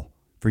all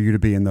for you to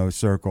be in those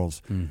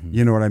circles.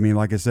 You know what I mean?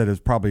 Like I said, it's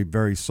probably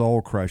very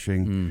soul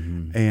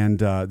crushing. And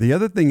the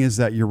other thing is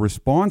that your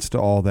response to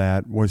all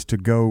that was to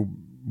go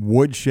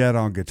woodshed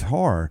on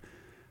guitar.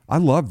 I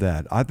love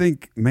that. I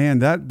think, man,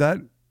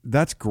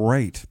 that's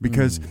great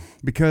because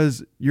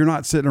you're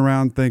not sitting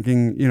around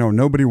thinking,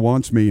 nobody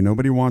wants me,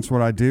 nobody wants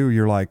what I do.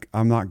 You're like,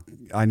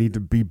 I need to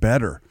be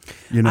better.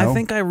 I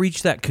think I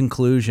reached that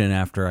conclusion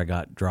after I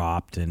got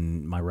dropped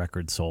and my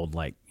record sold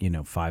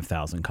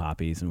 5,000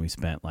 copies and we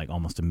spent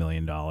almost $1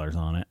 million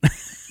on it.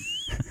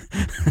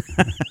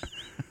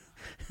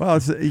 Well,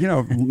 it's,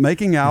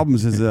 making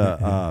albums is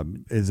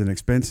an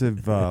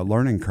expensive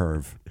learning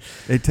curve.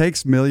 It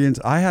takes millions.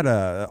 I had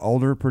a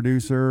older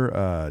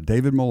producer,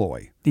 David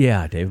Malloy.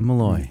 Yeah, David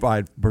Malloy.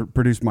 I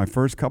produced my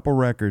first couple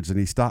records, and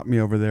he stopped me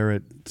over there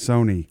at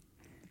Sony,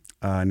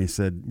 and he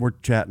said, we're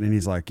chatting, and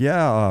he's like,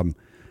 yeah,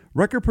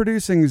 record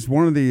producing is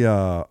one of the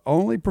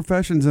only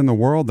professions in the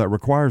world that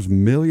requires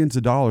millions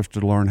of dollars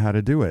to learn how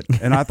to do it.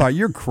 And I thought,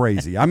 you're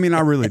crazy. I mean, I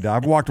really did.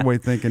 I've walked away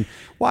thinking,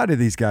 why do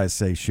these guys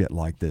say shit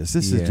like this?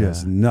 This is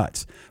just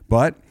nuts.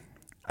 But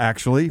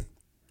actually,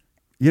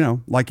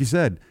 like you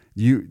said,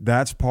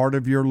 that's part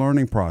of your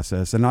learning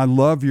process. And I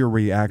love your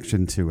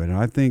reaction to it. And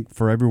I think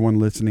for everyone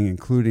listening,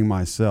 including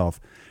myself,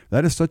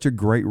 that is such a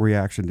great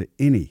reaction to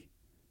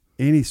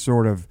any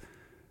sort of,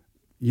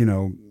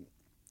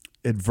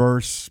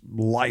 adverse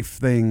life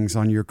things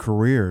on your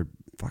career.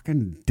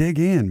 Fucking dig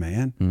in,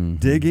 man. Mm-hmm.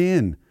 Dig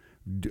in.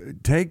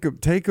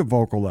 Take a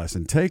vocal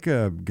lesson. Take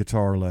a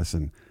guitar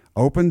lesson.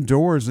 Open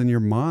doors in your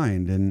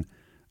mind and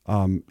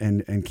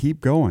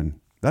keep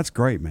going. That's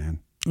great,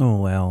 man.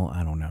 Oh, well,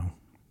 I don't know.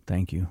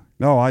 Thank you.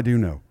 No, I do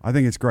know. I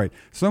think it's great.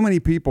 So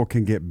many people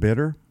can get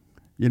bitter,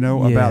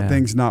 about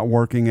things not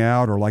working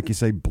out, or like you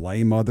say,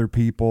 blame other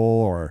people,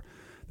 or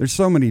there's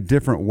so many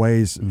different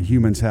ways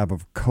humans have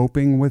of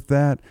coping with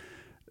that.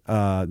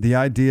 The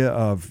idea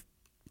of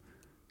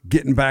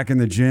getting back in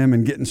the gym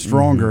and getting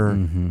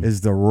stronger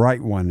is the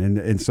right one,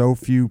 and so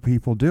few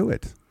people do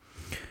it.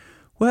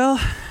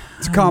 Well,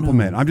 it's a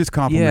compliment. I'm just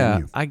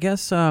complimenting you. I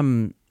guess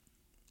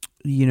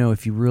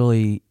if you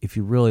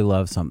really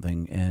love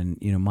something, and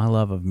my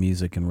love of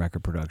music and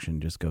record production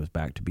just goes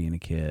back to being a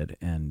kid,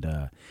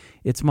 and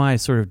it's my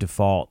sort of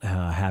default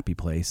happy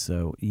place.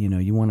 So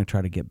you want to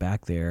try to get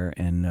back there,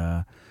 and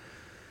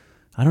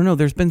I don't know.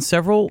 There's been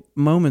several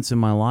moments in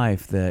my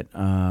life that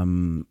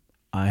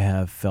I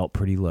have felt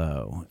pretty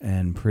low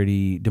and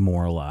pretty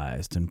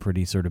demoralized and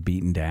pretty sort of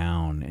beaten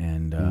down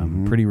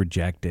and pretty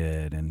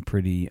rejected and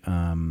pretty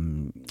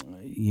hopeless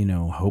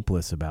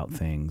about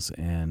things.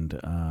 And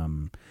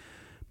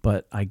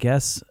but I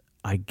guess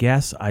I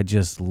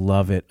just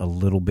love it a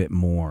little bit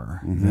more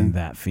than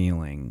that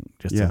feeling,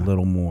 just a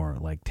little more,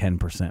 like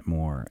 10%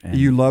 more. And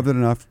you loved it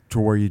enough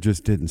to where you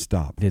just didn't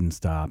stop.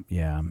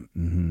 Yeah.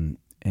 Mm-hmm.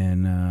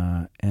 And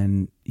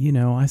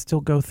I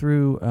still go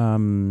through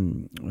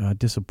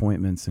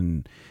disappointments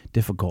and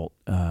difficult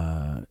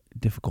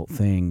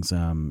things.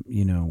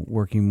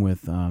 Working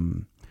with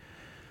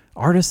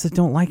artists that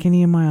don't like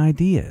any of my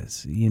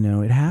ideas.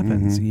 It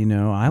happens.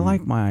 I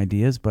like my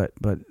ideas, but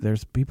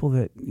there's people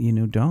that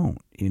don't.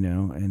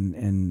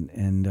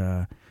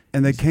 And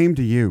they came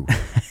to you.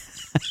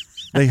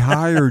 They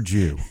hired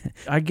you.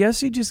 I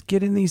guess you just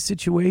get in these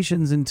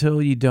situations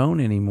until you don't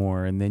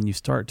anymore, and then you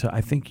start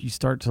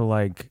to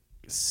like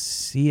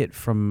see it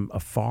from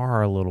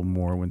afar a little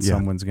more when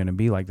someone's going to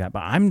be like that.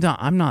 But I'm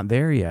not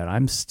there yet.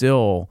 I'm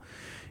still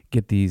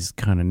get these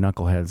kind of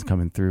knuckleheads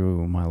coming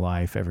through my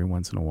life every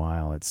once in a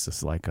while. It's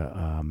just like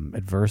a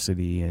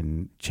adversity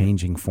and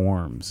changing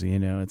forms.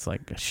 It's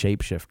like a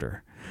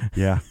shapeshifter.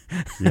 Yeah.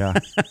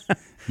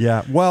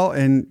 Well,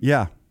 and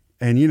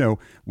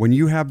when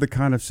you have the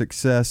kind of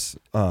success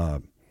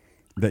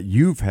that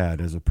you've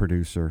had as a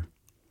producer,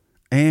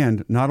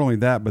 and not only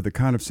that, but the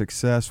kind of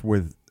success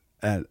with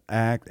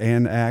acts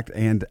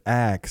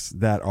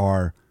that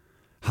are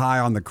high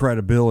on the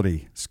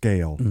credibility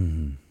scale,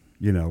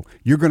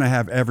 you're going to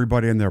have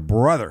everybody and their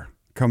brother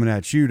coming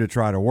at you to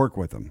try to work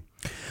with them.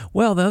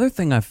 Well, the other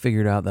thing I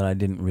figured out that I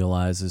didn't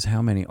realize is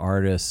how many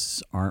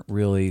artists aren't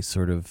really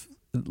sort of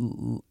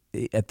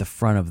at the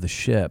front of the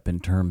ship in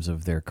terms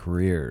of their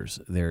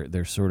careers.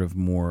 They're sort of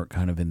more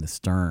kind of in the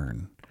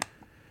stern,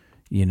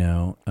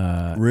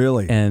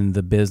 really. And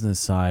the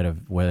business side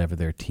of whatever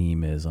their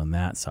team is on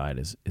that side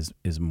is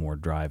more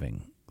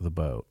driving the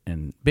boat.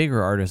 And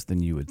bigger artists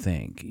than you would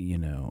think.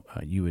 You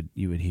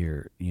would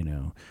hear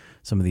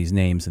some of these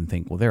names and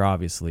think, well, they're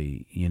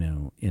obviously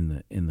in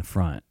the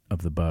front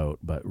of the boat,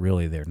 but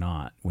really they're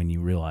not. When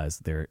you realize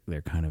they're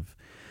kind of,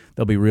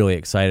 they'll be really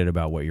excited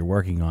about what you're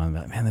working on.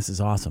 Like, man, this is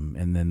awesome.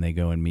 And then they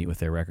go and meet with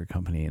their record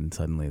company, and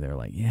suddenly they're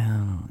like,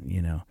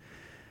 going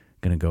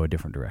to go a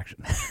different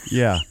direction.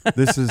 Yeah,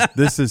 this is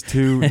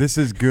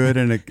good,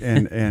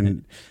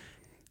 and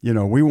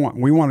we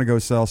want to go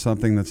sell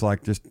something that's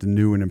like just a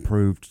new and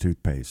improved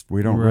toothpaste.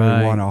 We don't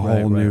really want a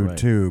whole new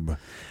tube.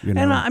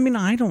 And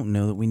I don't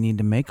know that we need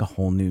to make a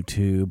whole new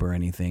tube or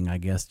anything. I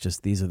guess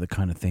just these are the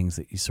kind of things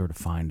that you sort of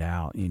find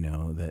out.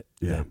 That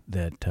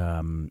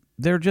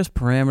they're just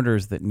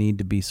parameters that need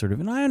to be sort of.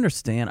 And I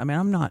understand. I mean,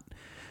 I'm not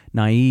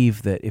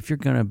naive that if you're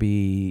going to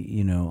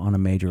be, on a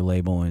major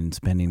label and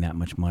spending that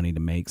much money to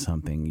make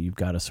something, you've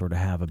got to sort of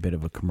have a bit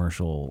of a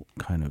commercial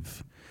kind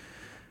of.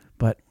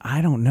 But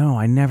I don't know.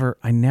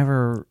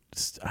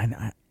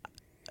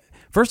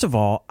 First of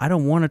all, I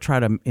don't want to try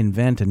to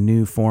invent a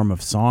new form of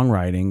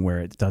songwriting where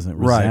it doesn't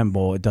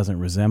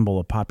resemble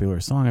a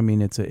popular song. I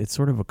mean, it's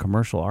sort of a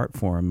commercial art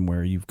form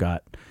where you've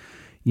got,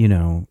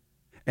 And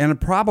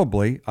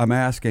probably, I'm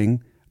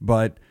asking,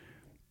 but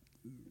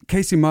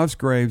Casey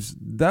Musgraves,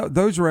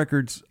 those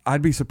records,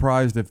 I'd be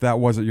surprised if that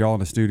wasn't y'all in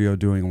the studio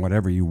doing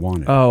whatever you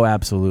wanted. Oh,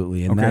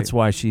 absolutely. And Okay. that's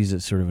why she's a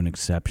sort of an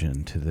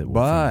exception to the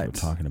what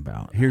things we're talking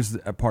about. Here's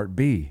part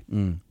B,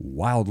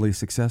 wildly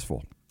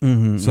successful.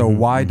 Mm-hmm, So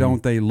why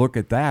don't they look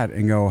at that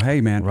and go, hey,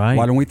 man, Right.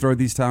 why don't we throw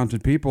these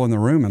talented people in the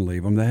room and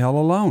leave them the hell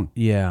alone?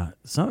 Yeah,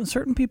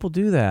 certain people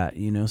do that.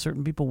 You know,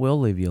 certain people will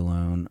leave you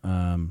alone,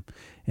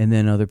 and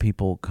then other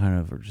people kind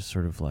of are just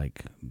sort of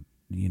like,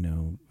 you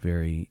know,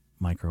 very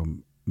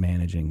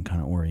micromanaging,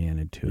 kind of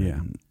oriented to it. Yeah.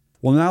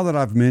 Well, now that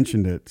I've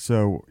mentioned it,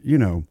 so, you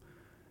know,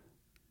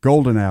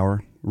 Golden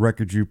Hour,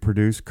 record you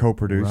produced,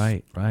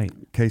 co-produced. Right.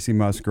 Casey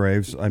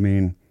Musgraves. I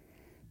mean,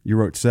 you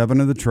wrote 7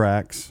 of the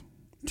tracks,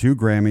 2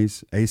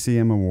 Grammys,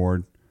 ACM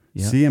Award,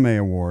 Yep. CMA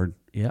Award.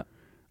 Yeah.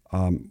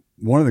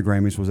 One of the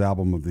Grammys was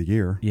Album of the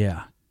Year,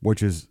 Yeah.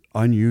 which is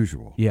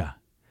unusual. Yeah.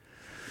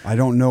 I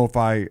don't know if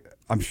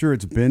I'm sure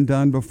it's been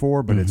done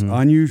before, but it's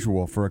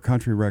unusual for a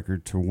country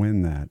record to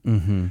win that.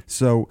 Mm-hmm.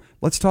 So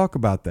let's talk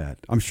about that.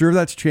 I'm sure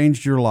that's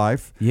changed your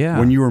life. Yeah.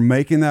 When you were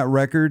making that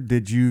record,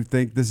 did you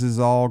think this is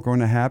all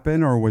going to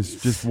happen, or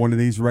was just one of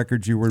these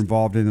records you were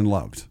involved in and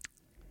loved?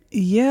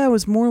 Yeah, it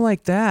was more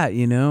like that.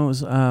 You know, it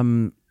was,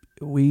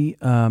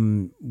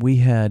 we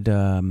had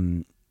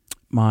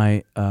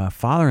my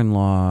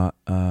father-in-law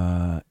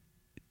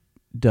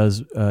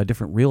does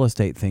different real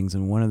estate things,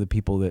 and one of the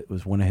people that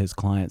was one of his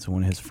clients and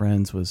one of his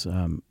friends was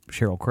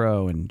Sheryl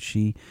Crow, and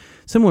she,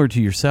 similar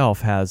to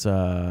yourself, has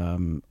a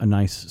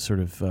nice sort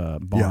of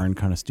barn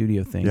kind of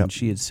studio thing. Yep. And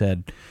she had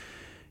said,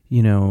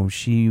 you know,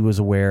 she was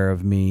aware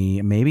of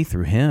me, maybe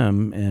through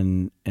him,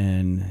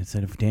 and had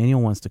said, if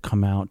Daniel wants to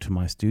come out to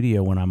my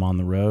studio when I'm on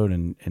the road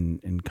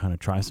and kind of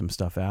try some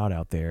stuff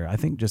out there, I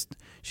think just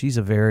she's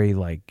a very,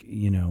 like,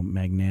 you know,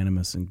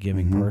 magnanimous and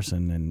giving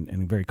person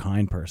and a very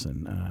kind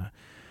person.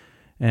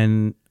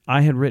 And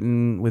I had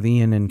written with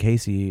Ian and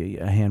Casey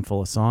a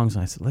handful of songs,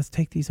 and I said, let's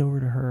take these over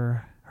to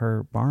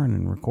her barn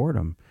and record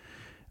them.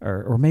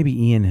 Or maybe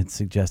Ian had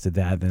suggested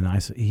that. Then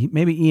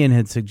maybe Ian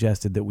had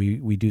suggested that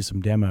we do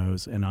some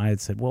demos, and I had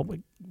said, well,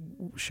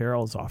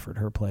 Cheryl's offered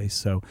her place,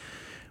 so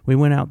we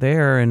went out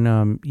there,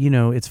 and you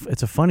know,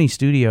 it's a funny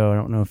studio. I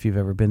don't know if you've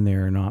ever been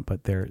there or not,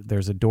 but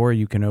there's a door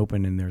you can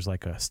open, and there's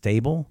like a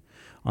stable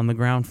on the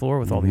ground floor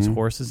with all these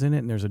horses in it,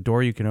 and there's a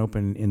door you can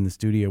open in the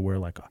studio where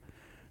like a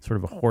sort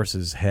of a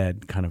horse's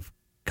head kind of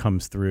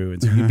comes through,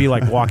 and so you'd be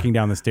like walking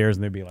down the stairs,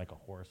 and there'd be like a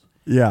horse.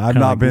 Yeah, I've kinda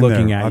not like been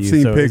looking there. at I've you.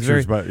 seen So it's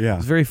pictures, but yeah.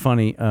 It's very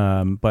funny,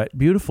 but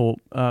beautiful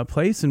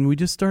place, and we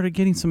just started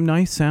getting some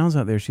nice sounds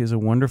out there. She has a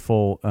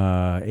wonderful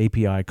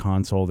API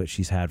console that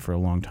she's had for a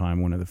long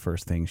time. One of the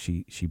first things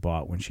she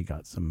bought when she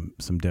got some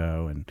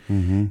dough,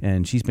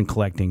 and she's been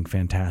collecting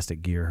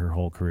fantastic gear her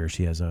whole career.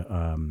 She has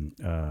a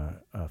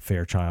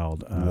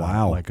Fairchild,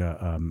 Wow. like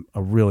a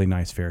really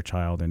nice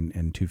Fairchild and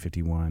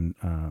 251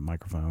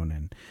 microphone.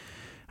 And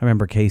I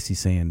remember Casey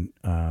saying,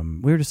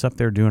 we were just up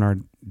there doing our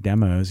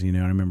demos, you know,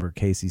 and I remember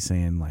Casey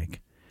saying,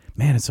 like,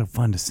 man, it's so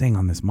fun to sing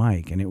on this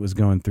mic. And it was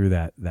going through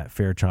that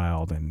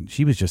Fairchild, and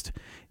she was just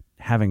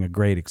having a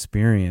great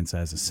experience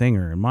as a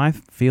singer. And my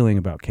feeling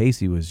about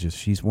Casey was just,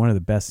 she's one of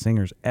the best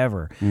singers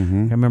ever. I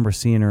remember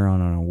seeing her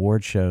on an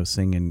award show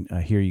singing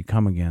Here You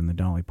Come Again, the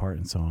Dolly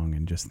Parton song,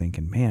 and just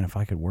thinking, man, if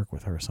I could work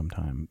with her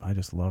sometime. I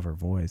just love her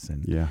voice.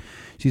 And Yeah.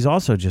 she's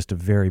also just a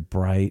very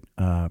bright,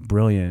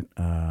 brilliant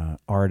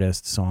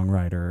artist,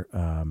 songwriter.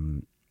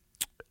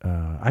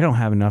 I don't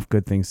have enough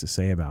good things to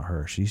say about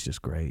her. She's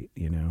just great,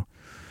 you know,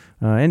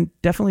 and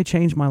definitely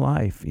changed my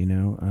life, you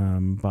know,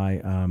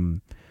 by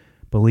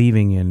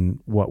believing in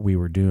what we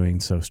were doing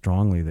so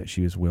strongly that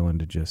she was willing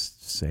to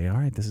just say, all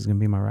right, this is going to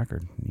be my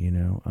record, you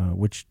know,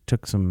 which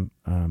took some,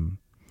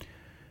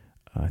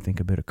 I think,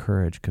 a bit of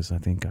courage, because I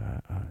think,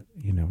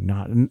 you know,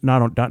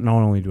 not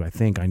only do I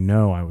think, I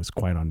know I was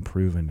quite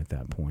unproven at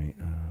that point,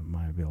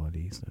 my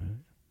abilities.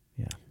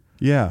 Yeah.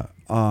 Yeah.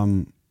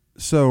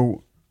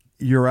 So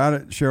you're out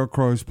at Sheryl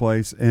Crow's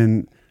place,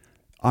 and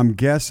I'm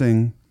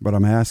guessing, but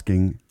I'm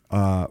asking,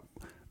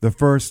 the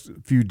first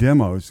few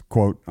demos,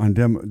 quote, on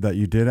demo that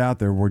you did out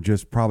there were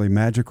just probably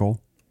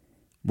magical,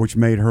 which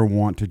made her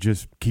want to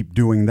just keep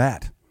doing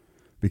that.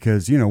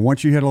 Because, you know,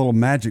 once you hit a little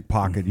magic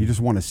pocket, you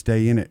just want to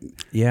stay in it.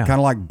 Yeah. Kind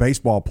of like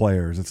baseball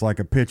players. It's like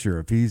a pitcher.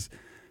 If he's,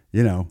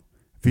 you know,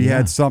 if he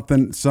had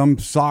some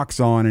socks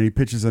on and he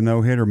pitches a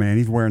no-hitter, man,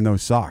 he's wearing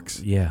those socks.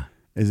 Yeah.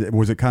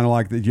 Was it kind of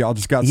like that? Y'all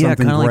just got Yeah,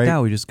 something kind of great? like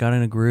that. We just got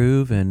in a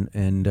groove,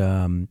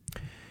 and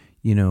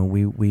you know,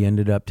 we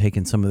ended up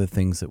taking some of the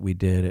things that we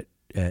did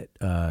at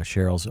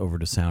Cheryl's over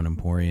to Sound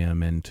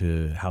Emporium and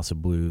to House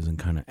of Blues, and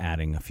kind of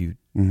adding a few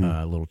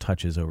little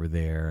touches over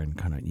there, and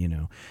kind of, you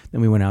know.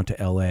 Then we went out to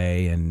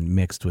L.A. and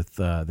mixed with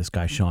this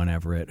guy Sean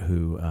Everett,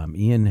 who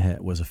Ian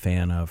was a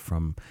fan of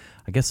from,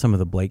 I guess, some of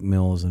the Blake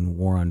Mills and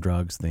War on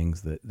Drugs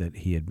things that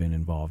he had been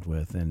involved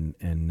with, and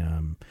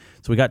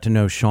so we got to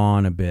know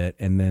Sean a bit,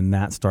 and then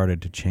that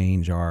started to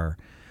change our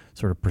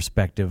sort of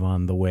perspective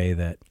on the way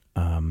that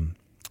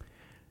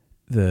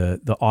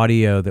the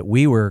audio that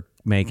we were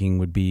making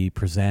would be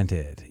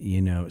presented.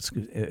 You know,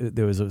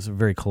 there was a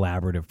very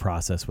collaborative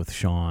process with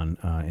Sean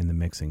in the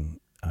mixing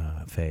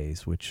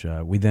phase, which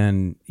we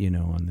then,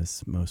 on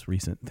this most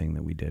recent thing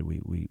that we did,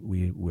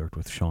 we worked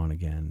with Sean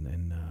again,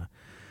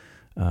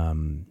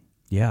 and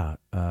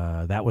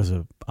that was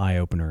a eye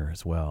opener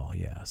as well.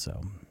 Yeah,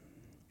 so.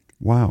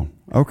 Wow.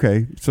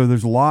 Okay, so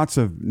there's lots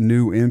of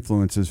new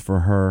influences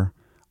for her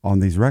on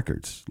these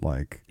records,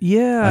 like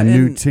a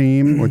new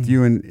team with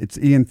you, and it's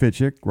Ian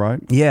Fitchick, right?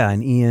 Yeah,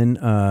 and Ian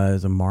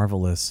is a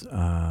marvelous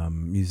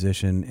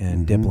musician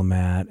and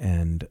diplomat,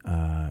 and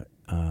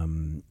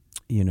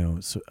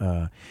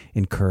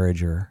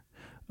encourager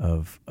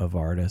of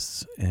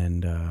artists,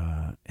 and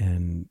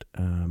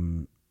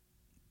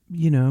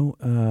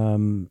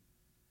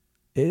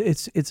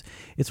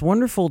it's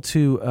wonderful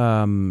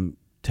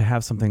to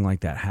have something like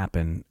that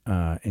happen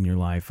in your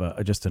life,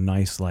 just a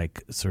nice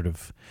sort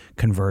of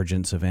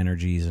convergence of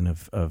energies and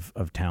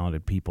of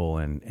talented people,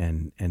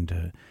 and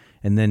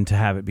then to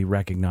have it be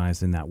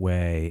recognized in that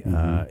way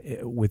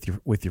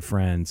with your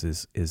friends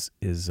is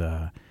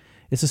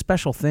it's a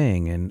special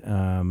thing, and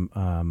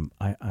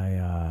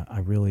I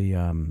really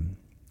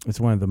it's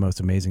one of the most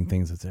amazing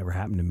things that's ever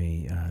happened to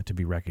me, to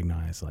be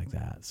recognized like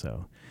that.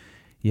 So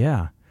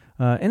yeah.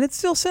 And it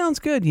still sounds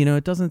good,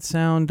 It doesn't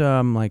sound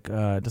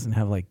it doesn't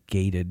have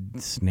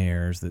gated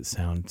snares that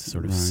sound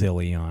sort of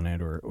silly on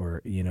it,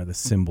 or the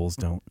cymbals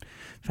don't.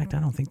 In fact,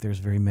 I don't think there's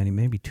very many,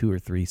 maybe 2 or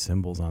 3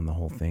 cymbals on the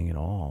whole thing at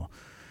all.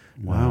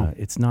 Wow,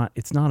 it's not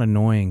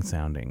annoying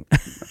sounding.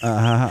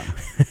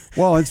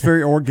 Well, it's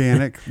very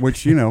organic,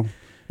 which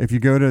if you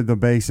go to the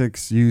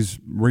basics, use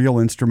real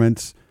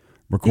instruments.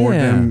 Record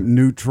them,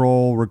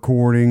 neutral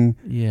recording.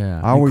 Yeah,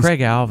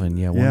 Craig Alvin,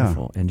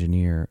 wonderful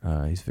engineer.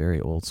 He's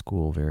very old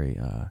school, very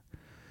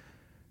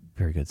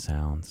good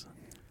sounds.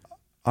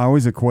 I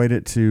always equate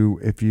it to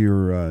if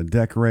you're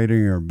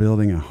decorating or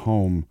building a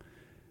home.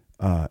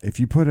 If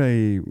you put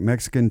a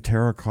Mexican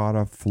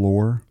terracotta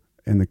floor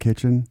in the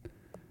kitchen,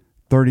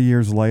 30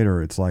 years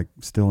later, it's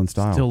still in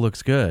style. Still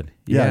looks good.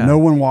 Yeah, no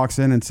one walks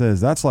in and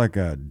says, that's like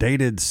a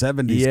dated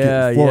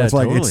 70s floor. It's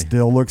totally. It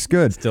still looks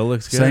good. Still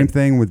looks good. Same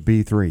thing with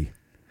B3.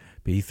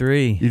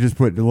 B3. You just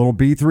put a little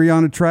B3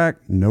 on a track,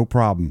 no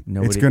problem.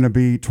 It's going to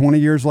be 20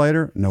 years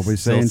later,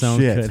 nobody's saying shit.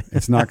 Good.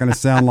 It's not going to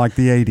sound like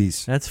the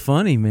 80s. That's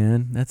funny,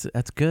 man. That's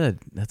good.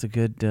 That's a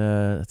good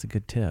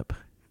tip.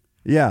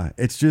 Yeah,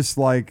 it's just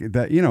like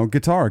that,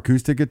 guitar,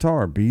 acoustic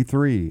guitar,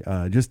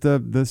 B3, just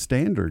the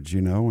standards,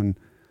 and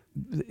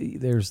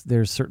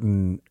there's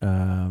certain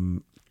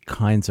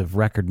kinds of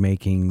record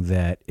making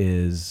that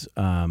is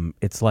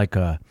it's like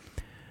a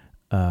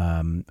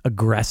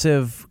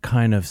aggressive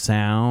kind of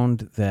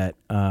sound that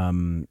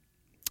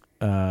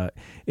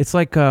it's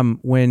like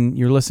when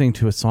you're listening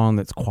to a song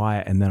that's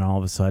quiet and then all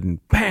of a sudden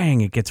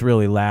bang, it gets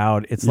really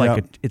loud. It's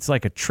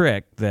like a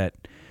trick that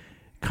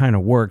kind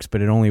of works,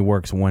 but it only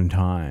works one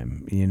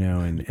time,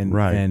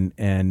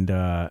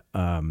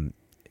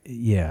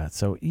 yeah,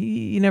 so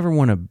you never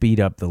want to beat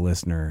up the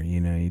listener,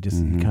 you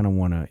just kind of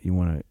want to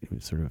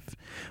sort of,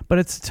 but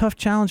it's a tough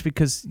challenge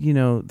because,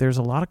 there's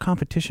a lot of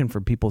competition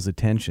for people's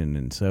attention.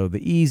 And so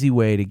the easy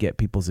way to get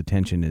people's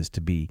attention is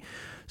to be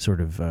sort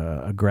of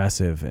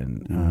aggressive,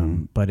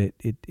 and but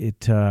it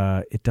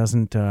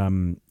doesn't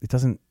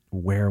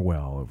wear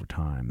well over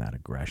time, that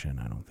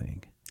aggression, I don't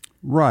think.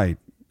 Right.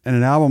 And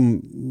an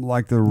album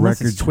like the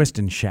record, twist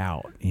and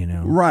shout,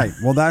 Right.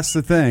 Well, that's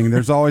the thing.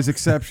 There's always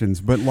exceptions,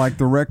 but like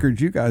the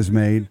record you guys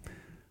made,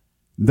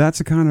 that's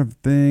the kind of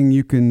thing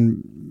you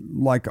can,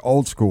 like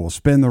old school,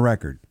 spin the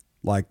record,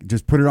 like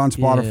just put it on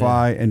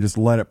Spotify and just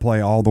let it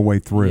play all the way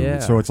through. Yeah.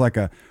 So it's like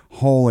a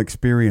whole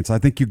experience. I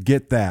think you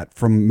get that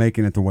from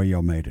making it the way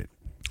y'all made it.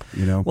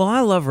 Well,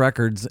 I love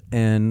records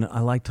and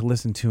I like to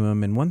listen to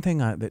them. And one thing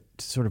that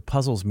sort of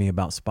puzzles me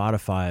about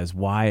Spotify is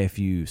why, if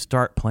you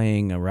start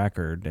playing a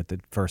record at the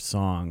first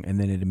song and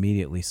then it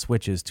immediately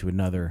switches to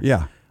another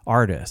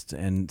artist.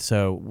 And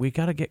so we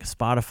got to get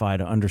Spotify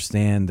to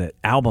understand that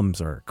albums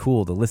are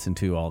cool to listen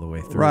to all the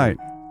way through. Right.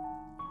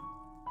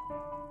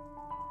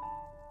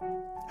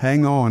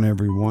 Hang on,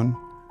 everyone.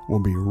 We'll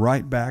be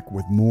right back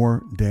with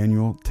more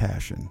Daniel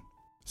Tashin.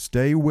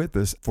 Stay with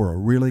us for a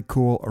really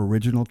cool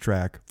original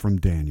track from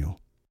Daniel.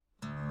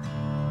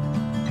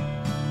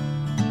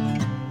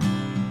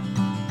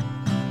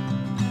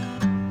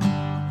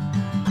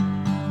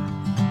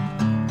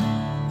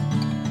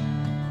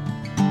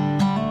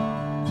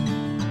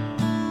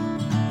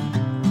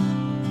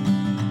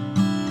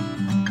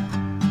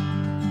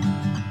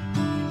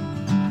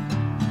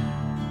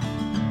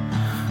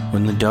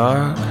 When the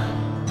dark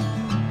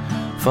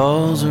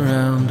falls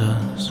around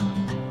us,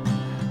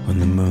 when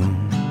the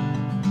moon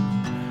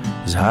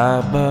is high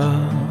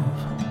above,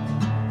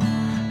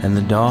 and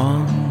the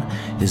dawn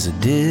is a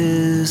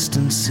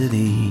distant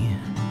city,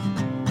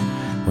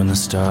 when the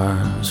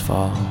stars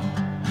fall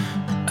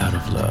out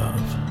of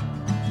love,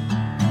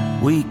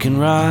 we can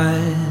ride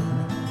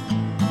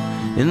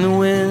in the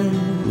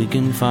wind, we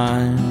can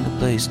find a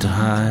place to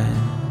hide.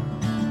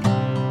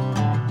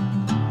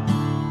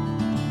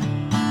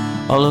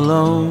 All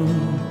alone,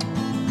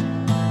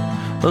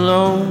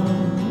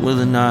 alone with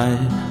the night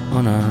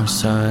on our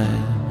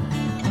side.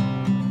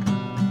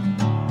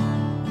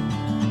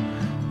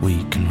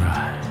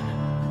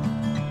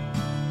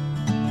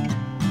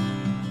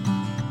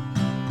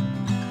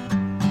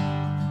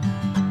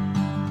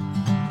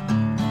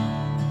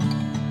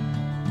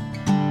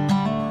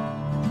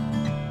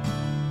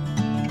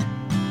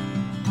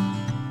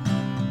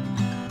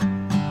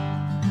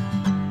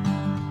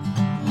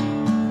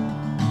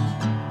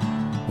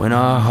 when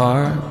our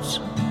hearts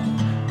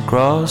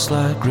cross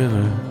like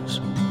rivers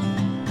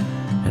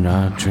and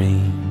our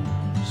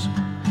dreams,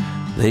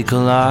 they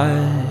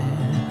collide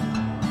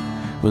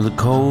with a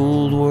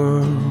cold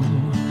world,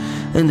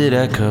 and it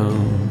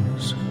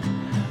echoes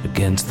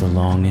against the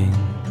longing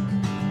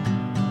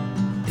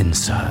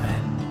inside.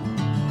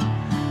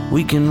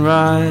 We can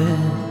ride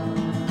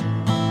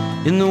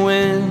in the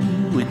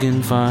wind, we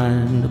can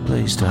find a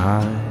place to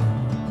hide.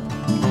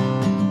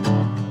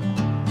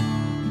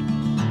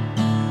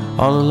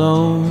 All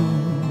alone,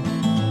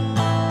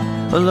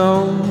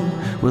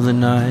 alone with the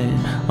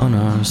night on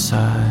our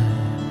side,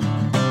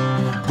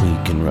 we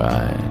can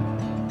ride.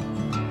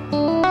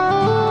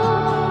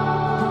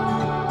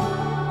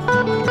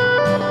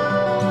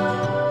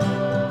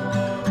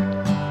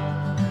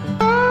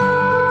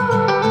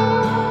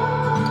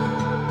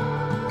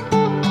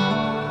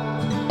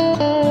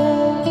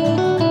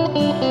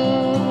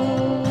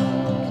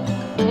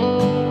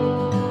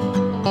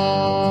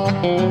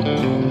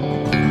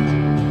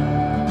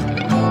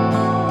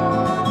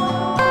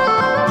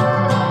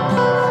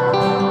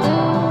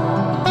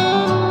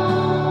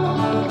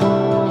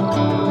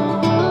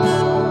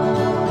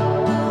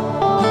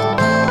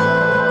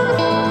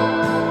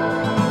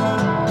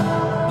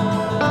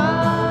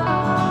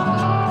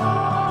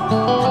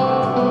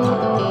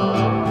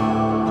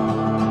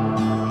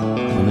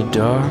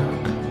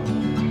 Dark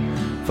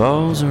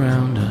falls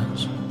around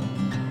us,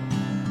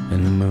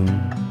 and the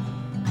moon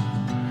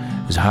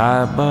is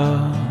high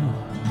above,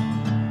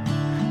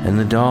 and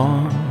the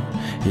dawn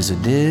is a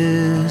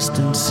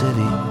distant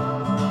city.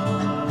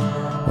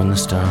 When the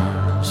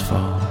stars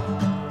fall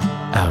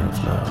out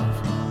of love,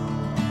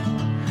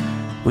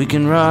 we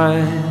can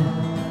ride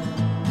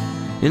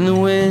in the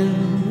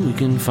wind, we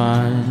can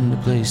find a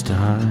place to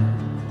hide.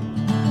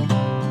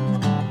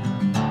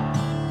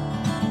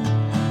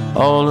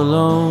 All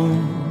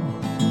alone,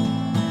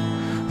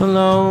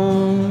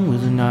 alone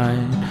with the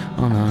night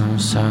on our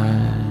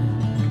side,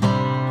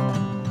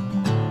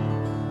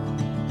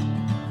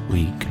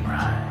 we can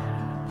ride.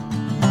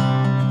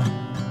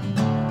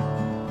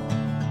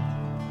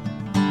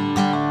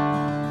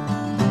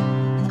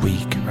 We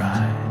can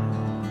ride.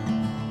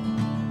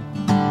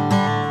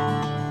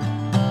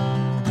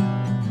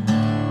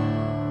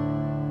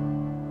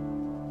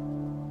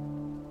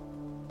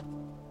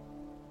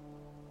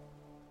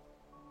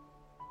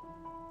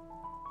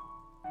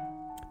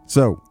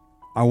 So,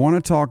 I want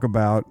to talk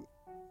about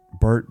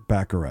Burt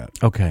Bacharach.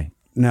 Okay.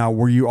 Now,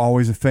 were you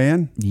always a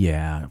fan?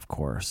 Yeah, of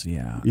course.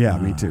 Yeah. Yeah,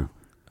 me too.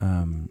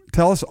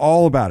 Tell us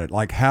all about it,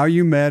 like how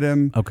you met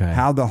him. Okay.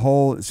 How the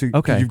whole. So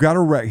Okay. You've got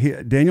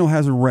Daniel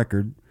has a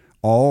record,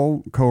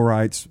 all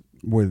co-writes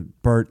with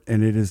Burt,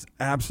 and it is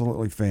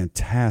absolutely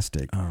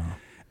fantastic. Oh.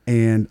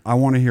 And I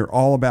want to hear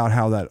all about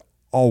how that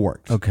all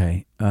works.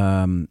 Okay.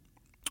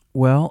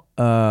 Well,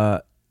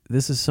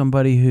 this is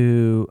somebody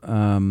who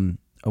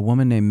a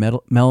woman named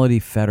Melody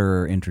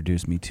Federer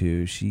introduced me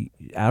to. She,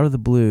 out of the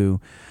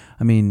blue,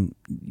 I mean,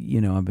 you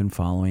know, I've been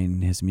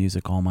following his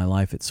music all my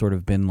life. It's sort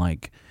of been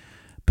like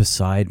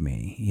beside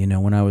me. You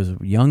know, when I was a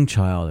young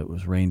child, it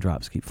was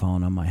Raindrops Keep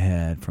Falling on My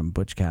Head from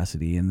Butch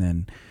Cassidy, and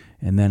then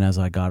as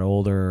I got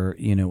older,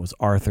 you know, it was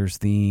Arthur's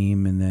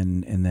Theme, and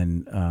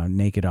then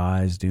Naked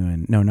Eyes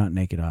doing, no, not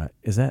Naked Eye.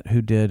 Is that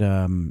who did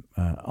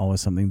Always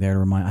Something There to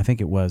Remind? I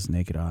think it was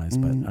Naked Eyes,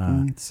 but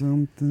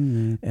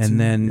something. and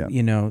then Yep.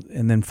 you know,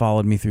 and then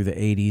followed me through the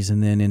 80s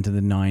and then into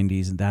the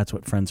 90s, and That's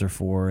What Friends Are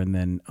For, and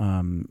then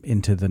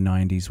into the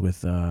 90s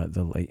with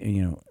the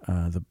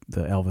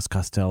Elvis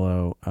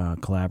Costello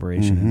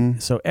collaboration. Mm-hmm.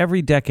 So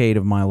every decade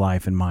of my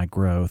life and my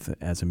growth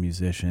as a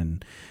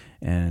musician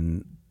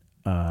and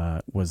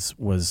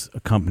was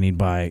accompanied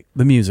by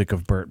the music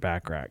of Burt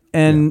Bacharach.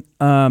 And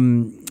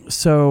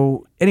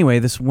so anyway,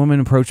 this woman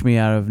approached me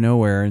out of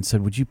nowhere and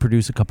said, "Would you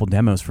produce a couple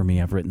demos for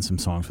me? I've written some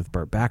songs with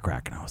Burt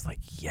Bacharach." And I was like,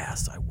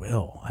 "Yes, I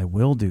will. I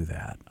will do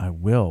that. I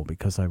will,"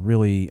 because I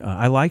really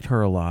I liked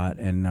her a lot,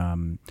 and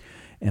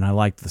I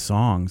liked the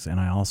songs,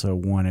 and I also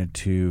wanted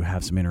to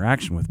have some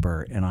interaction with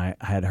Burt. And I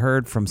had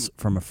heard from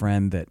a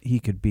friend that he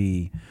could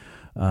be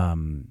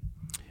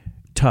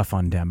tough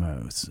on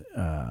demos,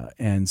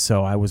 and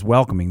so I was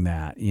welcoming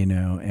that, you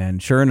know.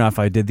 And sure enough,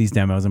 I did these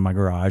demos in my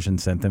garage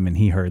and sent them, and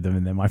he heard them,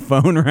 and then my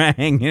phone rang,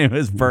 and it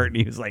was Burt, and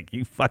he was like,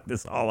 "You fucked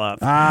this all up.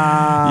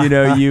 You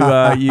know,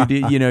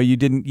 you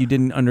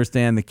didn't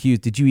understand the cues.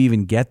 Did you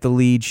even get the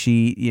lead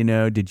sheet? You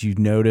know, did you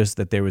notice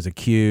that there was a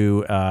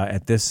cue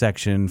at this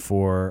section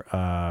for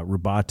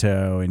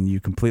rubato, and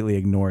you completely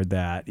ignored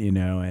that, you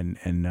know?"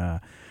 And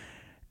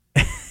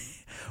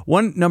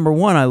Number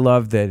one, I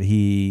love that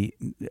he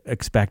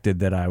expected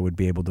that I would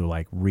be able to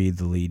like read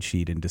the lead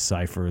sheet and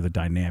decipher the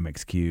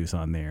dynamics cues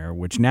on there,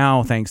 which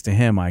now, thanks to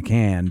him, I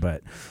can.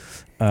 But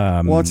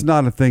well, it's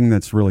not a thing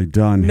that's really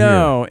done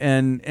no,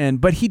 here.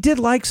 But he did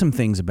like some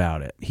things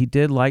about it. He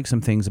did like some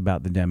things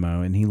about the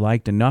demo, and he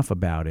liked enough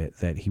about it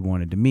that he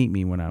wanted to meet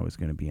me when I was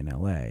going to be in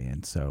LA.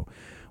 And so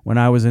when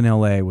I was in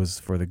LA was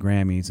for the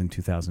Grammys in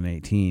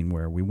 2018,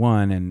 where we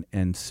won,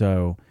 and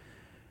so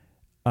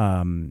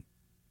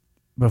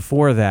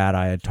before that,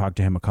 I had talked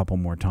to him a couple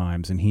more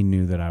times, and he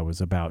knew that I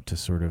was about to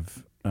sort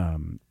of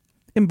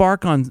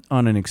embark on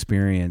an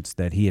experience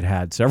that he had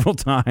had several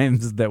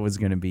times that was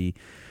going to be,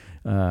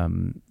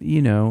 an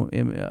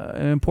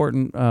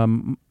important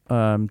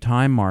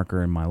time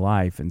marker in my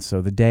life. And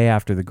so the day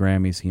after the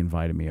Grammys, he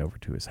invited me over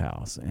to his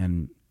house.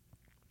 And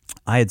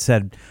I had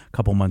said a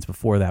couple months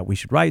before that, we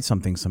should write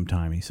something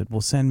sometime. He said,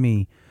 well, send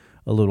me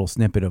a little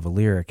snippet of a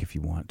lyric if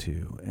you want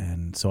to.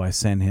 And so I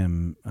sent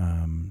him,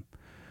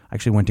 I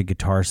actually went to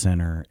Guitar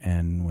Center,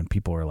 and when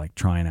people were like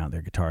trying out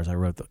their guitars, I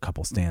wrote a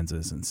couple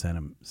stanzas and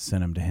sent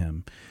them to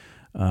him.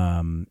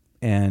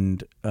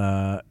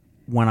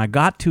 When I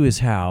got to his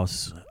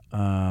house,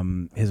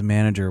 his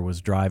manager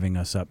was driving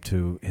us up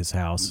to his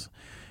house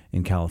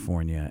in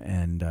California,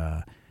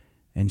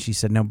 and she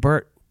said, "Now,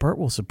 Bert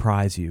will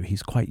surprise you.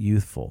 He's quite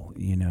youthful.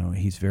 You know,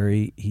 he's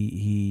very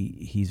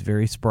he's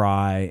very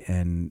spry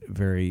and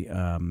very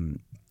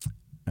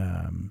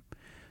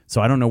so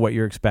I don't know what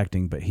you're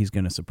expecting, but he's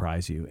going to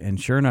surprise you." And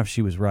sure enough,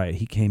 she was right.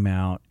 He came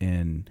out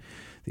in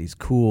these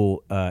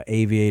cool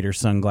aviator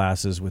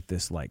sunglasses with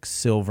this like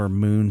silver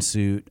moon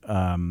suit,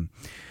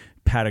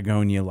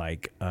 Patagonia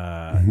like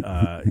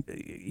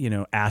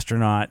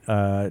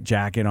astronaut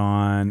jacket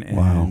on,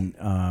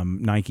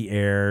 and Nike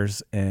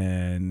Airs,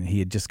 and he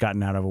had just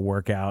gotten out of a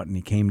workout, and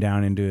he came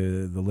down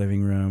into the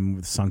living room,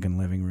 with sunken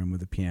living room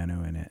with a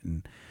piano in it,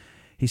 and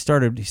he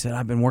said,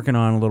 "I've been working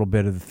on a little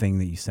bit of the thing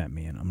that you sent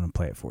me, and I'm going to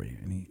play it for you."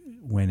 And he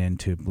went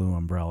into Blue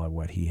Umbrella,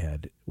 what he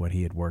had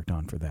worked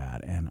on for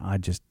that, and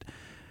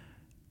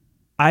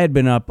I had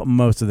been up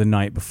most of the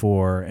night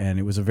before, and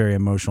it was a very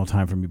emotional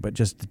time for me, but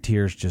just the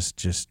tears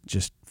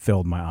just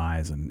filled my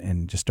eyes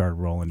and just started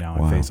rolling down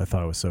my face. I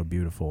thought it was so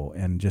beautiful,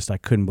 and I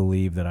couldn't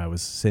believe that I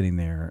was sitting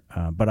there,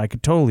 but I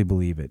could totally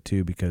believe it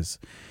too, because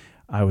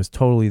I was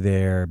totally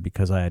there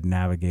because I had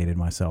navigated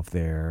myself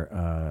there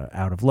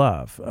out of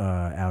love,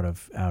 out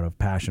of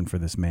passion for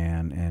this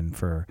man and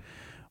for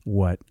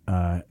what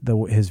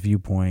his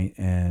viewpoint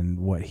and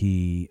what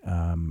he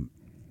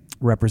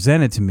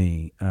represented to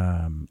me.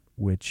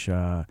 Which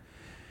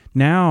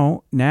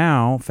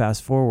now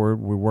fast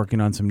forward, we're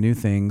working on some new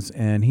things,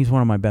 and he's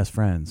one of my best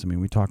friends. I mean,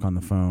 we talk on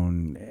the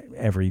phone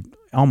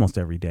almost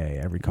every day,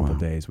 every couple of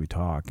days we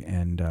talk,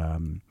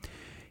 and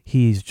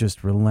he's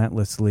just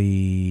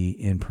relentlessly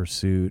in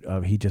pursuit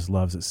of, he just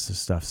loves this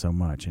stuff so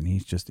much, and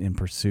he's just in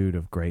pursuit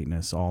of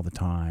greatness all the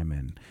time.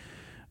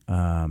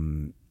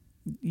 And,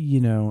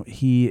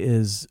 he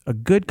is a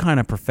good kind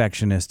of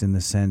perfectionist in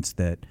the sense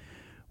that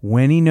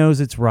when he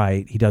knows it's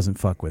right, he doesn't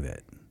fuck with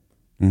it.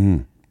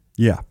 Mm-hmm.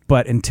 Yeah.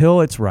 But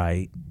until it's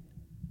right,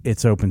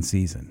 it's open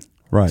season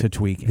to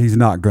tweak it. He's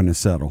not going to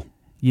settle.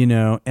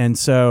 And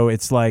so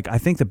it's like, I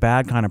think the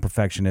bad kind of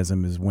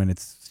perfectionism is when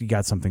you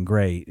got something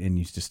great and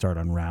you just start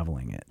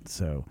unraveling it.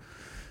 So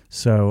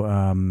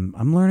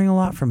I'm learning a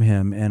lot from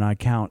him, and I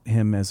count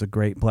him as a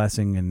great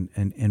blessing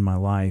in my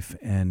life.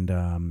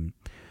 And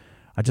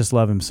I just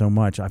love him so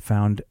much. I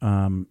found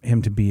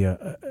him to be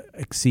a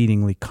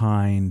exceedingly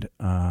kind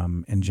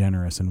and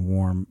generous and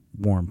warm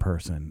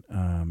person.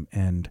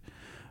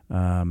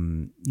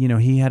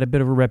 He had a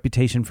bit of a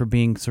reputation for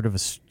being sort of a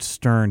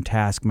stern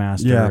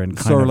taskmaster and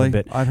kind surly. of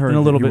a bit, I'd heard and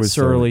a little bit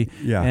surly.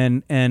 Yeah.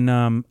 And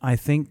I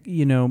think,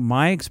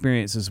 my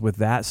experiences with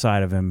that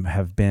side of him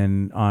have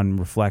been, on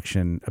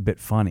reflection, a bit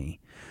funny.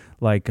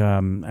 Like, I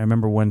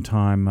remember one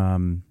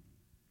time,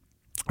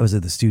 I was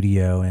at the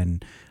studio,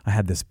 and I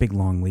had this big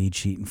long lead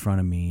sheet in front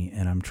of me,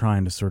 and I'm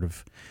trying to sort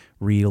of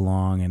read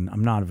along, and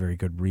I'm not a very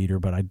good reader,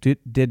 but I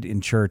did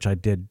in church, I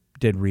did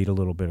read a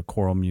little bit of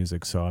choral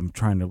music, so I'm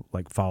trying to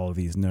like follow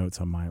these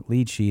notes on my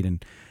lead sheet,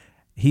 and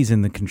he's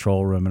in the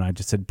control room, and I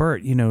just said,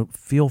 "Bert,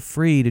 feel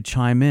free to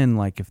chime in,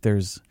 like if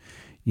there's,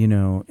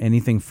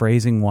 anything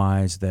phrasing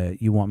wise that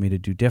you want me to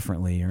do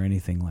differently or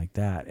anything like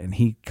that." And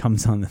he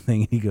comes on the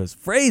thing and he goes,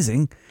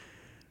 Phrasing?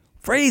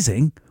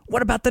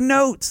 What about the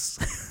notes?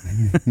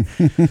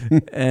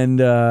 And,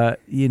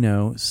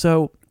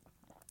 so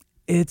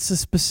it's a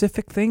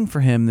specific thing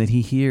for him that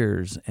he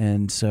hears.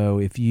 And so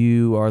if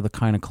you are the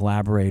kind of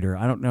collaborator,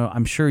 I don't know,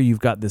 I'm sure you've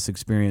got this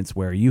experience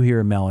where you hear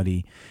a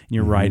melody and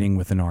you're writing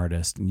with an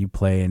artist, and you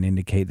play and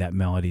indicate that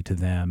melody to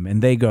them,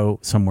 and they go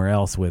somewhere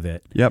else with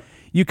it. Yep.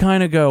 You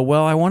kind of go,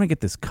 well, I want to get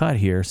this cut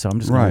here, so I'm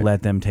just going to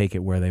let them take it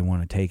where they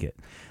want to take it.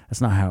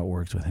 That's not how it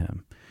works with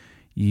him.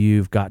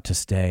 You've got to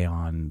stay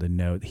on the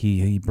note.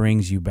 He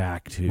brings you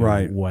back to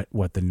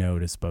what the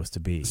note is supposed to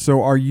be.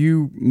 So are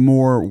you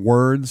more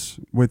words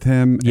with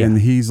him, and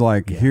he's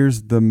like,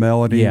 here's the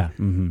melody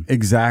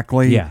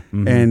exactly,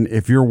 and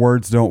if your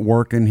words don't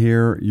work in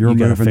here, you're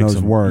moving those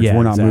words.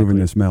 We're not moving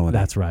this melody.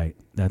 That's right.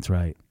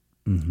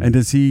 Mm-hmm. And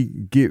does he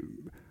give...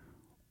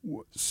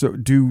 So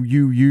do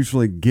you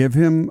usually give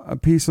him a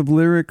piece of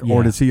lyric,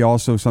 or does he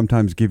also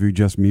sometimes give you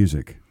just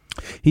music?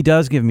 He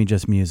does give me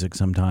just music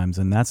sometimes,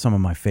 and that's some of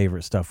my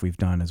favorite stuff we've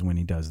done, is when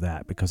he does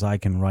that, because I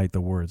can write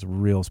the words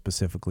real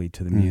specifically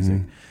to the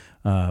music.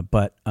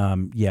 But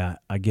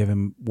I give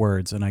him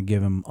words, and I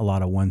give him a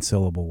lot of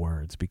one-syllable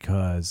words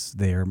because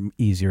they're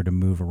easier to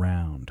move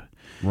around.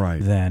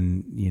 Right.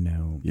 than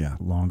Yeah.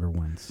 longer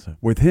ones. So.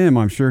 With him,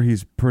 I'm sure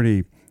he's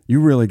pretty. You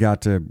really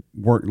got to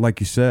work, like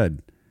you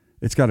said.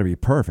 It's got to be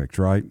perfect,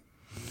 right?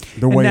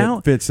 The way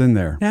it fits in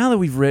there. Now that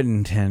we've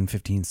written 10,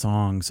 15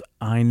 songs,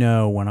 I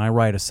know when I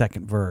write a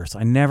second verse,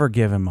 I never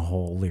give him a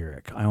whole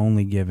lyric. I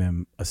only give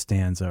him a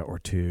stanza or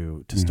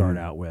two to start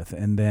out with.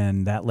 And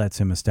then that lets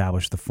him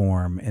establish the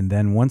form. And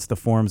then once the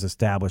form's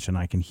established and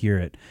I can hear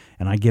it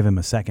and I give him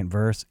a second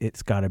verse,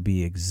 it's got to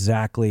be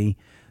exactly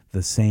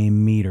the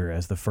same meter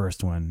as the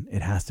first one.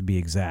 It has to be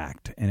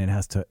exact, and it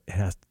has to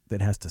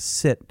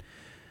sit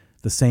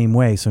the same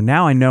way. So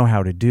now I know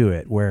how to do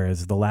it.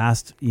 Whereas the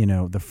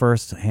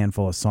first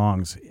handful of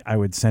songs, I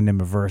would send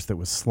him a verse that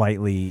was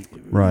slightly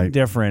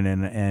different,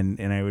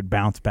 and I would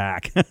bounce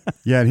back.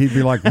 Yeah, and he'd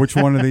be like, "Which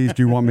one of these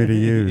do you want me to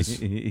use?"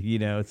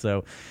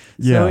 So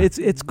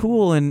it's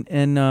cool,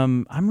 and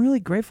I'm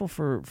really grateful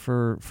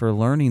for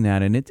learning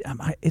that, and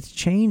it's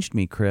changed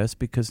me, Chris,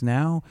 because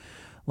now,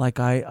 like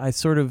I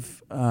sort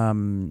of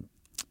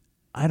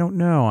I don't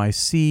know, I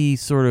see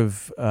sort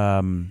of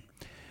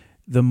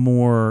the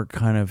more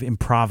kind of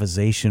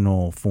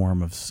improvisational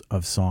form of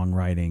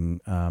songwriting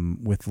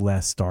with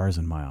less stars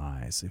in my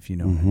eyes, if you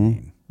know what I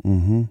mean.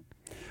 Mm-hmm.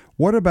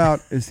 What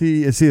about, is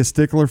he a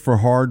stickler for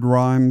hard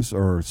rhymes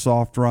or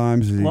soft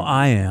rhymes? Well,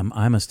 I am.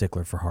 I'm a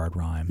stickler for hard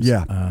rhymes.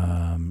 Yeah.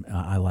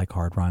 I like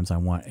hard rhymes. I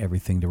want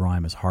everything to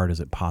rhyme as hard as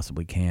it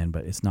possibly can,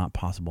 but it's not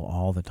possible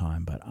all the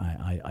time, but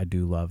I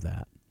do love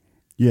that.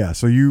 Yeah,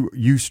 so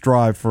you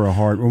strive for a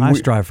hard. I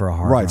strive for a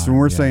hard rhyme. Right. So when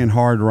we're saying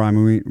hard rhyme,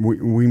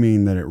 we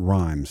mean that it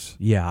rhymes.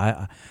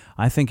 Yeah,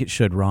 I think it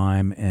should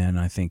rhyme, and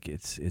I think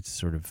it's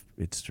sort of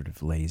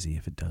lazy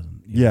if it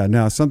doesn't. Yeah.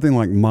 Now something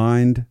like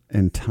mind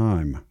and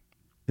time,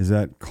 is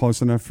that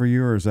close enough for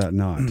you, or is that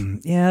not?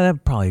 Yeah, that's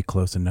probably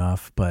close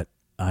enough, but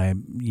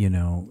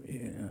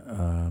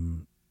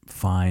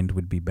find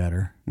would be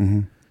better.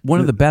 Mm-hmm.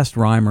 One of the best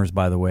rhymers,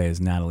 by the way, is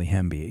Natalie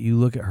Hemby. You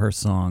look at her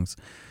songs.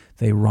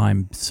 They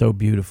rhyme so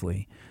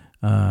beautifully.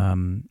 I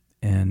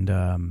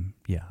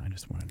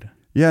just wanted to.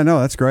 Yeah,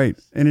 no, that's great.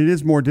 And it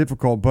is more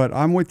difficult, but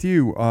I'm with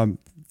you.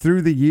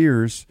 Through the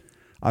years,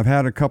 I've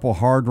had a couple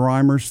hard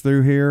rhymers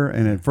through here,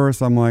 and at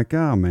first I'm like,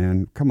 oh,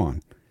 man, come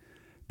on.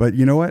 But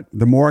you know what?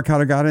 The more I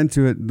kind of got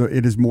into it,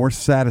 it is more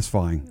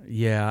satisfying.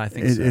 Yeah, I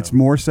think so. It's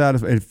more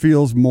satisfying. It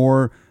feels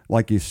more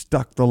like you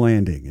stuck the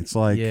landing. It's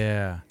like...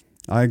 Yeah.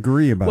 I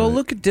agree about it. Well,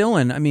 look at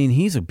Dylan. I mean,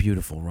 he's a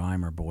beautiful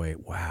rhymer, boy.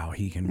 Wow,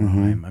 he can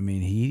rhyme. I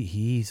mean,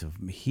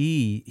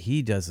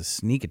 he does a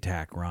sneak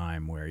attack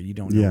rhyme where you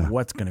don't know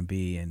what's going to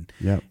be, and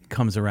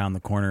comes around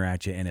the corner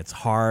at you, and it's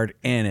hard,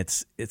 and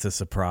it's a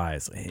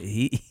surprise.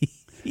 He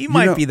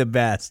might be the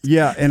best.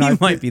 Yeah, and he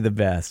might be the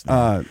best.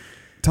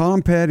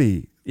 Tom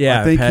Petty. Yeah,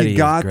 I think Petty he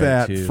got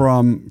that too.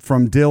 from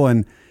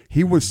Dylan.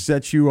 He would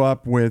set you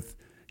up with.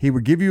 He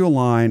would give you a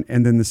line,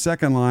 and then the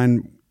second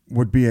line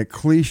would be a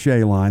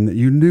cliche line that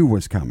you knew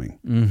was coming.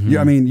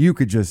 Mm-hmm. You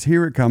could just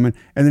hear it coming,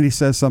 and then he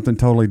says something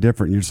totally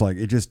different. You're just like,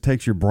 it just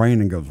takes your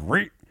brain and goes,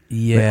 right.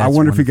 Yeah. I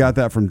wonder if he got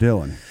that from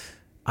Dylan.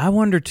 I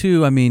wonder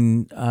too. I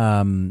mean,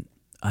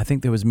 I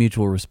think there was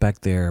mutual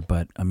respect there,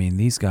 but I mean,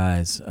 these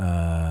guys,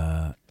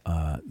 the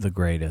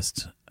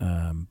greatest,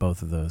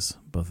 both of those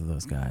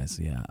guys.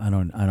 Yeah. I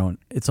don't,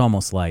 it's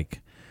almost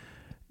like,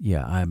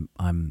 yeah,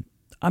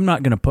 I'm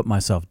not going to put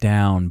myself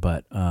down,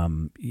 but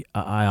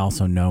I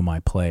also know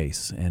my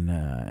place, and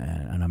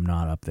I'm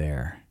not up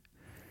there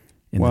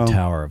in the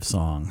tower of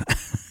song.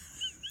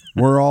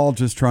 We're all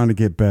just trying to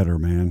get better,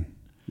 man.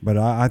 But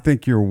I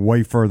think you're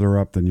way further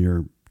up than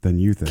you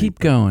think. Keep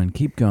going.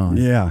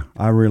 Yeah,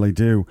 I really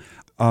do.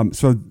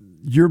 So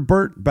your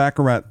Burt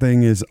Bacharach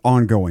thing is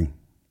ongoing.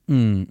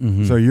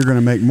 Mm-hmm. So you're going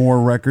to make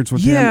more records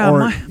with him,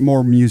 or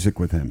more music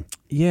with him?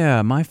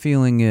 Yeah, my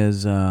feeling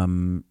is,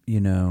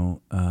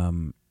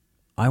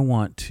 I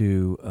want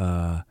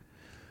to,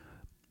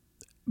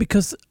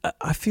 because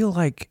I feel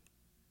like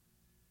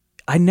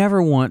I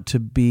never want to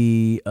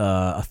be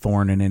a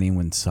thorn in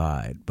anyone's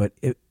side, but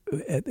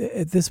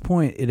at this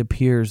point, it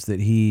appears that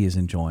he is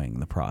enjoying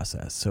the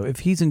process. So if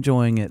he's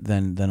enjoying it,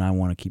 then I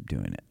want to keep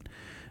doing it.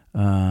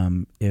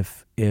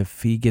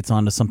 If he gets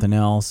onto something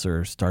else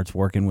or starts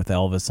working with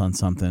Elvis on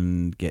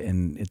something,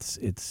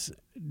 it's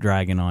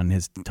dragging on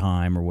his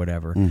time or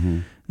whatever,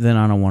 then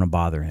I don't want to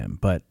bother him.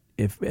 But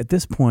if at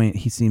this point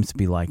he seems to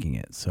be liking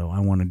it, so I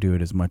want to do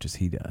it as much as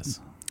he does.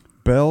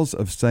 Bells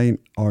of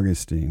St.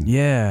 Augustine.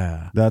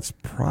 Yeah. That's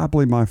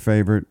probably my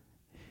favorite.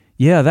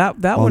 Yeah,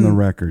 that on one, the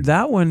record.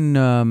 That one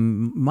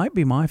might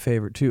be my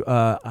favorite too.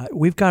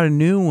 We've got a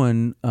new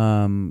one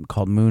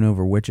called Moon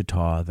Over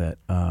Wichita that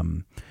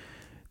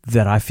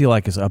I feel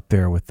like is up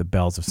there with the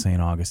Bells of St.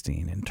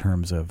 Augustine in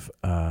terms of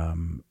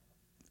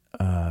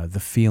the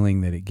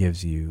feeling that it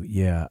gives you.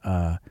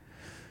 Yeah.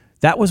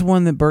 That was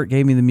one that Burt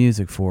gave me the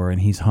music for,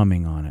 and he's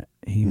humming on it.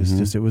 He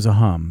was it was a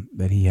hum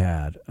that he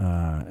had,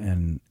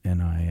 and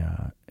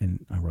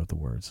I wrote the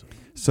words.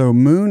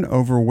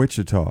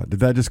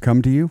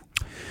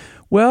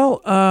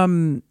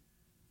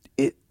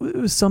 it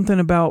was something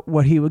about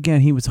what he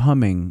was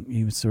humming.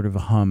 He was sort of a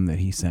hum that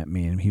he sent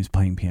me, and he was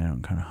playing piano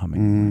and kind of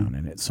humming around,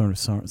 and it sort of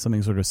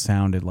something sort of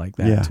sounded like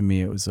that to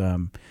me. It was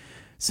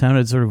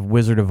sounded sort of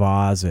Wizard of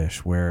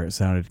Oz-ish, where it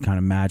sounded kind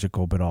of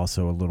magical but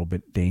also a little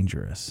bit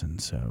dangerous,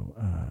 and so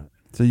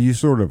you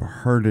sort of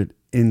heard it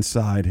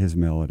inside his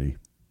melody.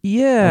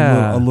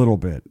 Yeah, a little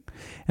bit.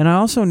 And I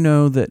also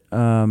know that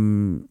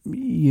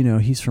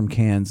he's from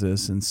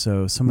Kansas, and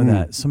so some of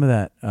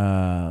that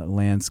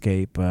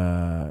landscape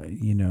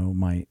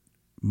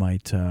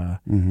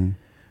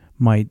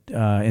might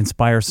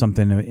inspire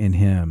something in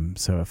him.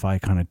 So if I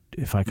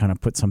kind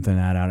of put something of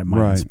that out, it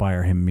might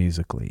inspire him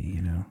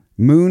musically.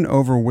 Moon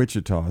over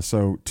Wichita.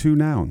 So 2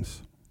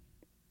 nouns.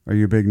 Are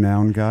you a big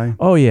noun guy?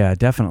 Oh yeah,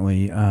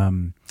 definitely.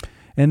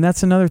 And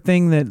that's another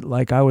thing that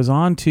like I was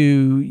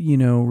onto,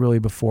 really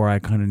before I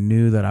kind of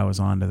knew that I was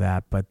onto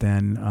that. But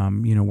then,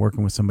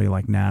 working with somebody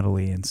like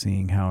Natalie and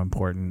seeing how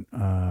important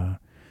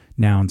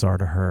nouns are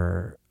to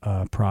her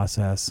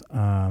process.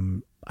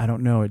 I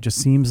don't know. It just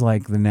seems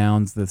like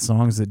the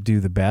songs that do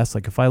the best.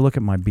 Like if I look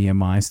at my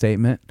BMI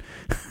statement.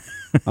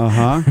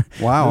 Wow.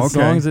 The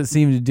songs that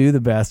seem to do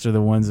the best are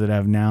the ones that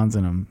have nouns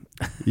in them.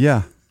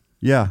 Yeah.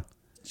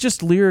 It's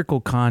just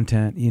lyrical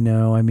content,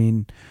 I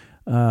mean,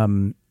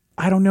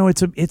 I don't know.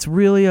 It's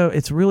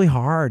really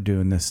hard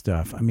doing this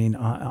stuff. I mean,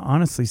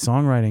 honestly,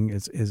 songwriting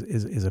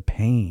is a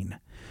pain,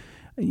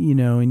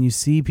 and you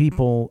see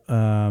people,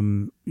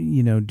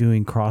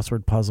 doing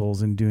crossword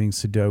puzzles and doing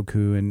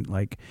Sudoku and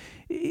like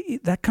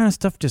that kind of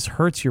stuff just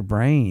hurts your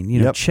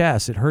brain.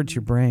 Chess, it hurts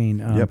your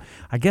brain.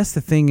 I guess the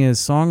thing is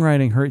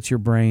songwriting hurts your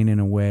brain in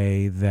a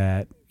way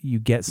that you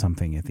get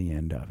something at the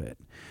end of it.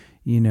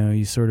 You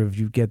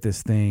get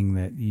this thing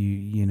that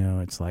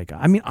it's like,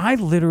 I mean, I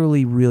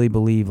literally really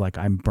believe like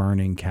I'm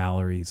burning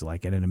calories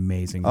like at an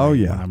amazing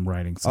rate when I'm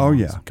writing songs. Oh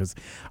yeah. Because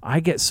I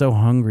get so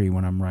hungry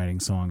when I'm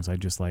writing songs. I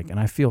just like, and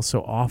I feel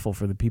so awful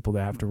for the people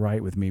that have to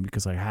write with me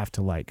because I have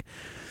to like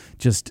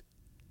just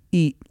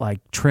eat like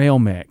trail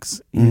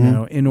mix,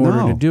 in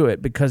order to do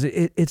it because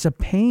it's a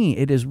pain.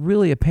 It is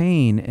really a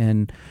pain.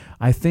 And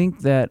I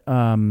think that,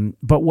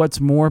 but what's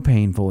more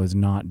painful is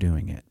not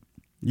doing it.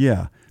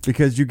 Yeah,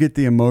 because you get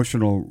the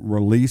emotional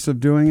release of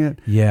doing it.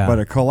 Yeah. But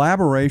a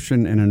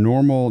collaboration in a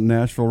normal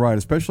Nashville ride,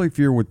 especially if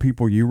you're with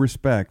people you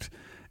respect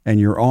and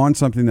you're on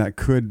something that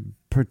could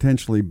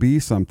potentially be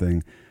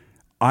something,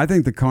 I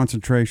think the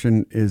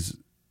concentration is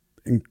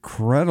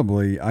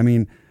incredibly, I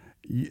mean,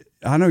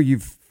 I know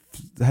you've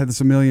had this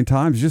a million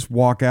times. You just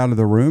walk out of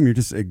the room, you're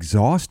just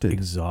exhausted.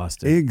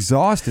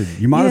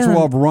 You might as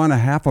well have run a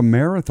half a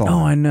marathon.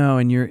 Oh, I know.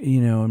 And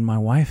and my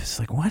wife is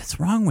like, "What's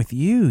wrong with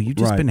you? You've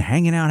just been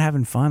hanging out,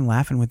 having fun,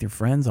 laughing with your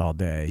friends all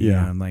day."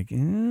 I'm like,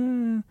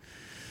 Yeah,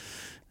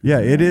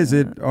 it is.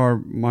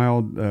 My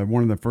old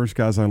one of the first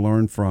guys I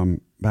learned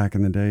from back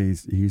in the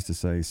days, he used to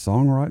say,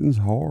 "Songwriting's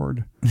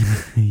hard."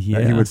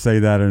 Yeah, he would say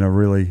that in a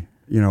really,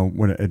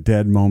 when a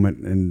dead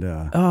moment, and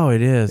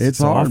it is. It's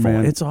hard, awful.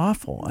 man. It's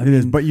awful. It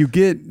is. But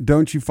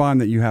don't you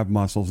find that you have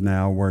muscles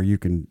now where you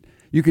can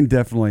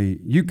definitely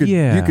you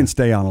can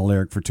stay on a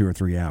lyric for 2 or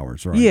 3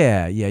 hours, right?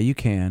 Yeah, you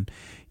can.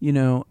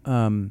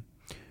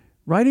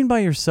 Writing by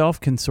yourself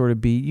can sort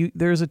of be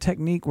there's a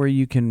technique where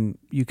you can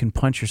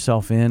punch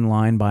yourself in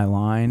line by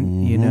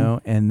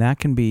line, and that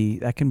can be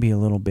a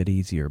little bit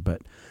easier,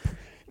 but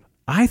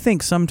I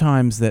think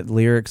sometimes that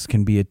lyrics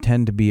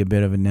tend to be a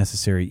bit of a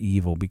necessary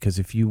evil because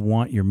if you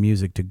want your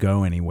music to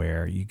go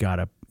anywhere, you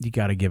gotta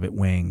give it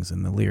wings,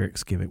 and the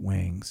lyrics give it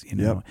wings,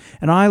 Yep.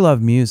 And I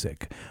love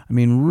music. I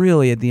mean,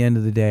 really, at the end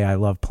of the day, I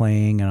love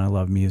playing and I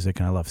love music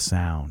and I love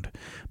sound,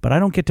 but I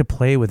don't get to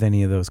play with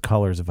any of those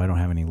colors if I don't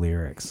have any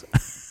lyrics.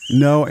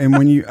 No, and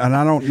and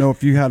I don't know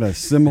if you had a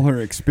similar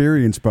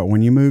experience, but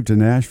when you moved to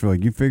Nashville,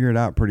 you figured it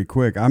out pretty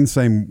quick. I'm the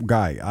same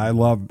guy. I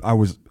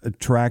was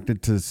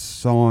attracted to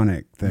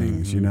sonic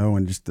things,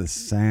 and just the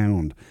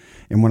sound.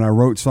 And when I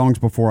wrote songs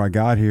before I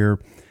got here,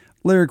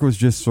 lyric was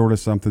just sort of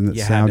something that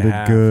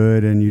sounded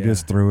good, and you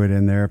just threw it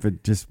in there if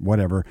it just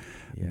whatever.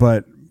 Yeah.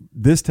 But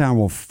this town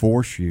will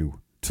force you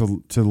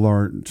to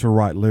learn to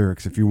write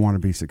lyrics if you want to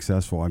be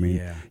successful. I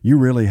mean, you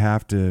really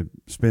have to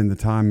spend the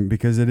time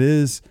because it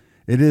is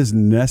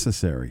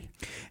necessary.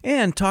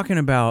 And talking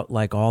about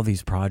like all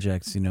these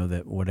projects,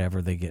 that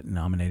whatever they get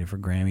nominated for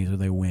Grammys or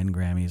they win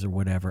Grammys or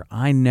whatever,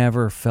 I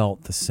never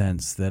felt the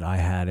sense that I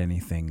had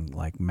anything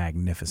like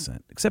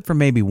magnificent, except for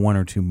maybe 1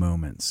 or 2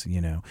 moments,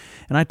 And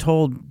I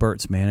told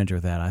Bert's manager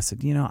that. I said,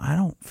 I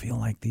don't feel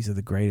like these are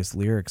the greatest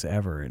lyrics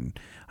ever, and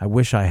I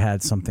wish I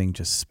had something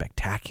just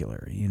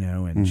spectacular,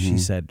 And she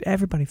said,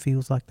 everybody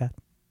feels like that.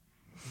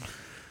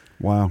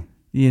 Wow.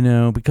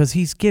 Because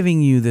he's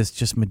giving you this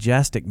just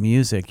majestic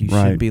music. You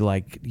should be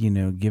like,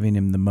 giving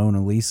him the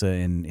Mona Lisa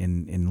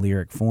in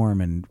lyric form,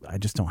 and I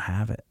just don't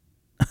have it.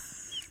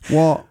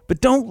 Well,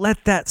 but don't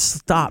let that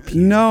stop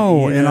you.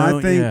 No, and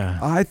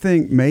I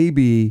think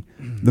maybe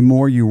the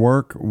more you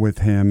work with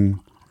him,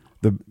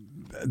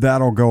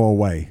 that'll go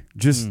away.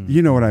 Just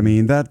you know what I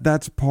mean?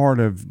 That's part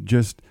of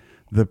just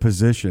the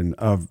position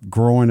of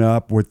growing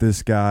up with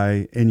this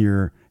guy in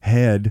your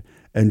head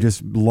and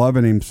just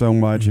loving him so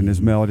much and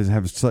his melodies,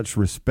 have such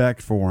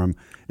respect for him,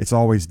 it's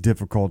always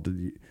difficult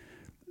to.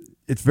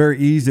 It's very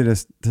easy to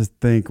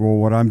think, well,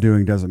 what I'm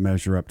doing doesn't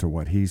measure up to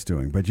what he's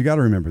doing. But you got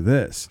to remember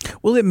this.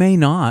 Well, it may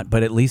not,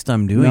 but at least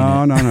I'm doing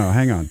it. No.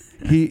 Hang on.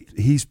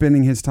 He's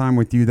spending his time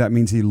with you. That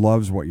means he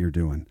loves what you're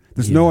doing.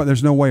 There's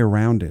no way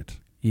around it.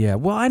 Yeah.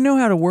 Well, I know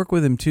how to work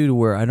with him too, to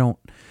where I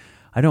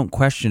don't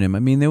question him. I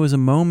mean, there was a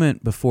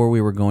moment before we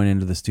were going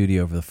into the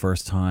studio for the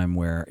first time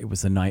where it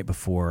was the night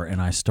before,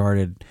 and I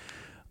started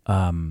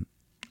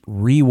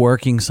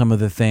reworking some of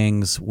the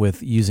things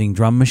with using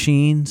drum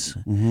machines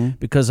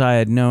because I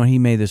had known he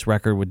made this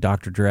record with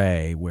Dr.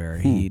 Dre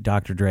where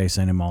Dr. Dre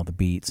sent him all the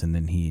beats and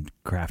then he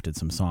crafted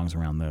some songs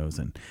around those.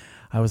 And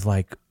I was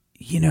like,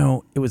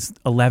 it was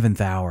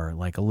 11th hour,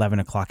 like 11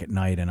 o'clock at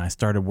night, and I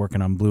started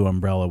working on Blue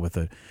Umbrella with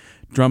a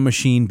drum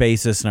machine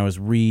bassist, and I was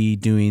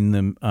redoing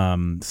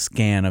the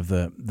scan of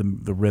the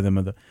rhythm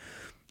of the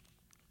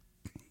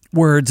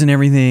words and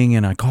everything.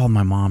 And I called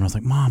my mom. I was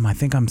like, Mom, I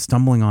think I'm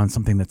stumbling on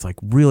something that's like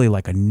really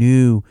like a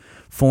new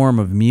form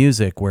of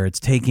music where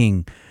it's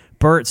taking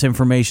Bert's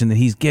information that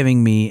he's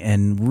giving me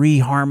and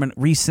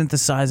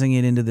resynthesizing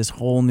it into this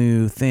whole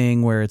new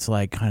thing where it's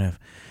like kind of.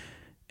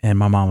 And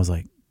my mom was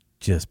like,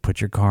 just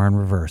put your car in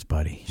reverse,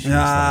 buddy. She was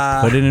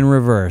like, put it in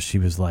reverse. She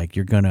was like,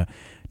 you're going to,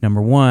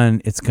 number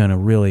one, it's going to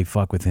really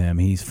fuck with him.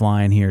 He's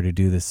flying here to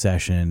do this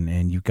session,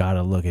 and you got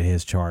to look at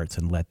his charts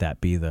and let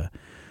that be the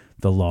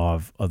law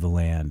of the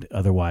land.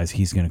 Otherwise,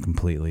 he's going to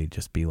completely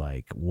just be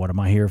like, what am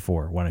I here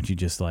for? Why don't you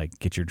just like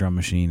get your drum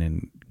machine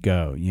and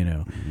go,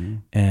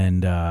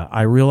 And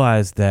I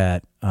realized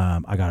that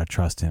I got to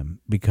trust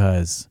him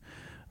because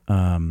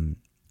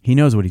he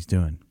knows what he's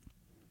doing.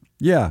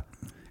 Yeah.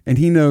 And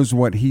he knows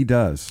what he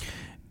does.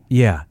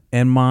 Yeah.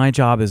 And my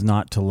job is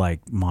not to like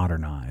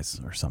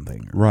modernize or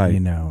something, right?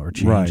 Or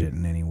change it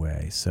in any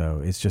way. So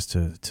it's just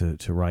to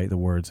write the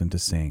words and to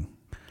sing.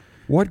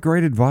 What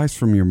great advice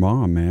from your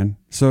mom, man.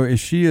 So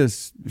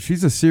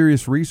she's a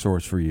serious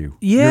resource for you.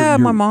 Yeah,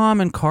 my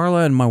mom and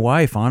Carla and my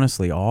wife,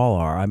 honestly, all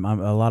are. I'm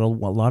a lot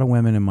of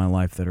women in my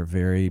life that are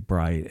very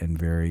bright and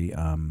very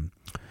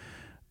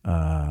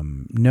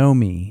know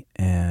me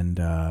and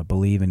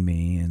believe in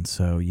me. And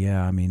so,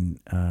 yeah, I mean,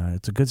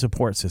 it's a good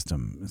support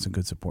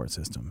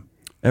system.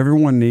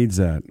 Everyone needs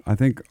that. I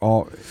think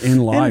all in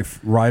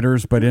life,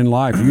 writers, but in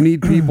life, you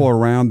need people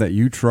around that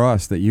you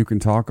trust, that you can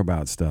talk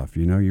about stuff.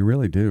 You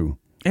really do.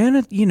 And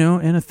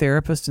a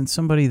therapist and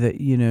somebody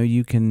that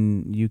you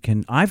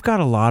can. I've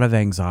got a lot of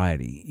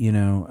anxiety,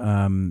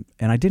 and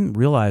I didn't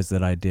realize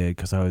that I did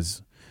because I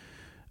was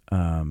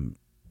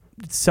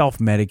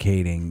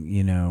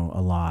self-medicating,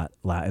 a lot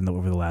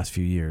over the last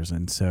few years,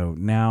 and so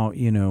now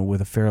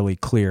with a fairly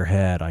clear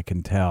head, I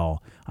can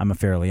tell I'm a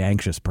fairly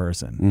anxious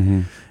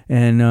person,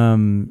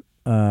 and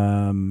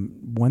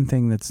one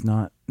thing that's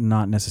not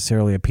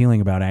necessarily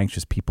appealing about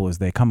anxious people is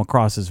they come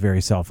across as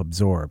very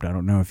self-absorbed. I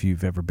don't know if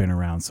you've ever been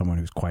around someone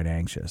who's quite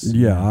anxious.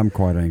 Yeah, I'm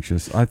quite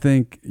anxious. I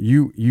think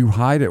you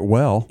hide it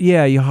well.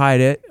 Yeah, you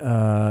hide it.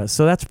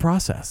 So that's a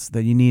process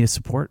that you need a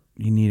support.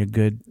 You need a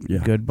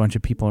good bunch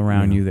of people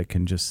around you that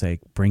can just say,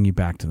 bring you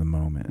back to the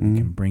moment, and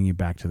can bring you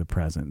back to the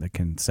present, that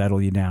can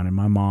settle you down. And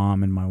my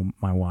mom and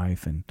my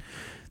wife, and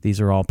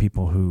these are all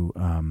people who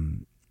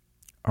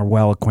are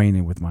well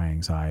acquainted with my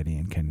anxiety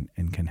and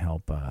can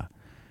help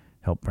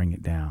bring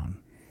it down.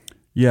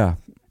 Yeah.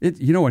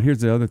 You know what? Here's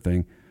the other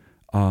thing.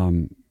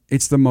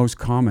 It's the most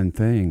common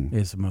thing.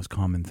 It's the most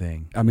common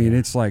thing. I mean,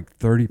 it's like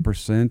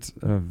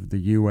 30% of the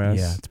U.S.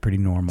 Yeah, it's pretty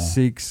normal.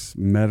 Seeks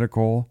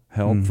medical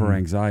help for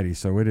anxiety.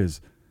 So it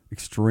is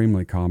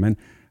extremely common.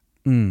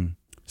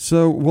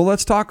 So, well,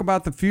 let's talk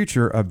about the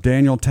future of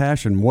Daniel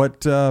Tashin. What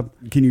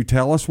can you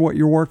tell us what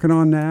you're working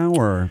on now,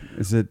 or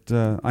is it?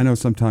 I know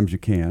sometimes you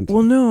can't.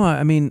 Well, no.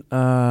 I mean,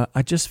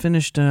 I just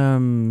finished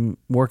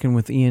working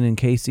with Ian and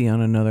Casey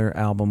on another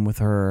album with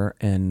her,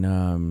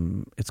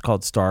 and it's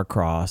called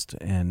Star-Crossed,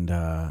 and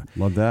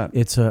love that.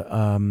 It's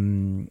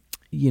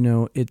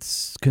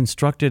it's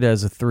constructed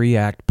as a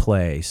 3-act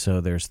play. So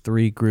there's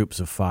 3 groups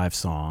of 5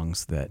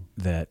 songs that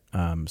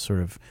sort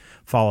of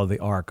follow the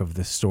arc of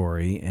the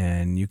story,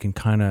 and you can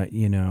kind of,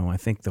 I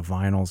think the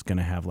vinyl's going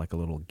to have like a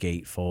little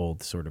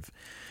gatefold sort of.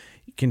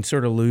 You can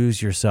sort of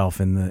lose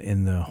yourself in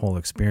the whole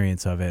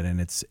experience of it,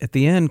 and it's at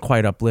the end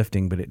quite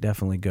uplifting, but it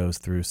definitely goes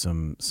through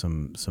some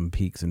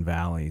peaks and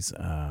valleys,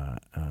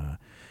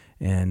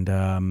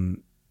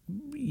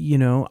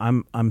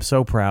 I'm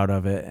so proud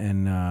of it,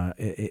 and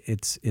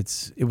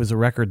it was a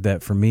record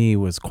that for me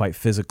was quite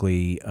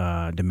physically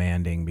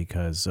demanding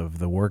because of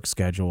the work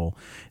schedule.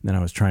 And then I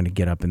was trying to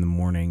get up in the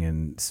morning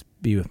and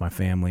be with my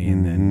family,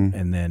 and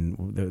then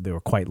they were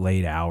quite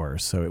late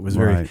hours, so it was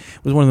it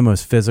was one of the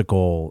most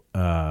physical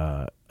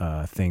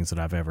things that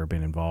I've ever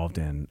been involved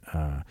in.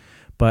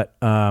 But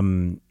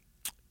man,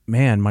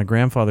 my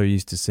grandfather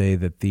used to say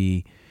that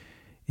the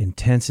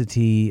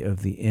intensity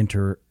of the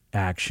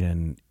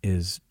interaction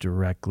is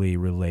directly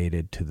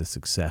related to the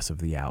success of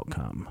the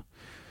outcome.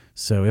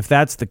 So if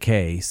that's the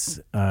case,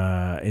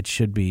 it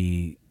should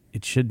be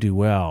it should do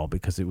well,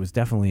 because it was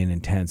definitely an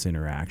intense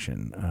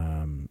interaction.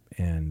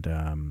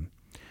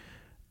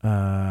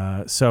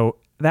 So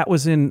that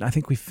was I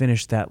think we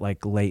finished that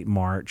like late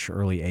March,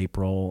 early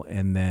April.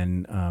 And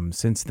then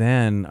since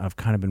then, I've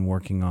kind of been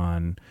working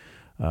on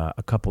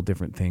a couple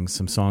different things,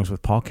 some songs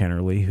with Paul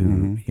Kennerly,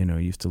 who,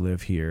 used to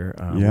live here.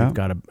 We've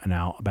got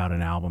about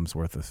an album's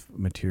worth of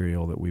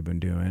material that we've been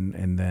doing.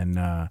 And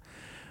then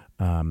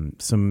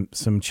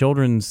some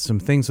children's, some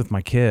things with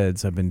my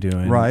kids I've been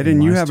doing. Right,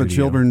 and you have a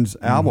children's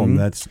album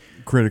that's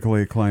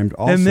critically acclaimed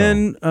also. And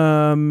then,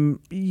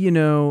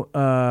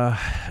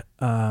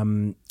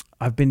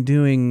 I've been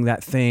doing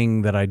that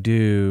thing that I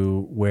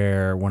do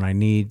where when I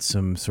need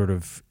some sort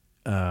of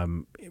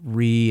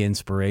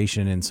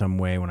re-inspiration in some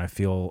way, when I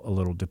feel a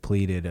little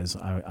depleted, as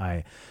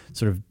I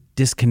sort of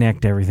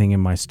disconnect everything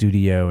in my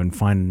studio and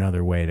find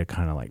another way to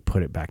kind of like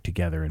put it back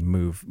together and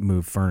move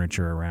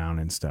furniture around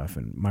and stuff.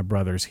 And my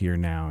brother's here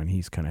now, and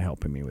he's kind of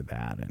helping me with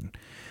that. And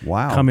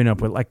coming up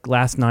with, like,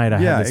 last night I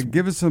had this,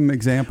 give us some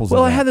examples.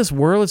 Well, of that. I had this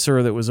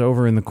Wurlitzer that was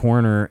over in the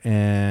corner,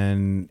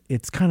 and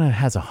it's kind of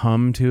has a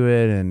hum to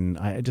it, and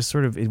I just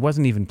sort of, it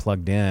wasn't even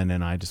plugged in,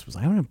 and I just was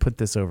like, I'm going to put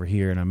this over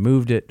here, and I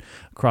moved it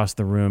across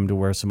the room to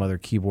where some other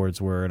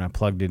keyboards were, and I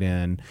plugged it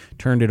in,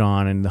 turned it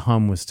on, and the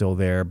hum was still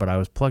there, but I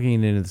was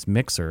plugging it into this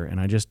mixer, and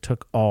I just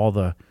took all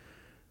the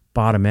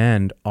bottom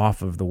end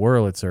off of the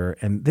Wurlitzer,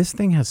 and this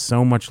thing has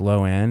so much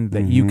low end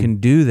that you can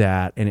do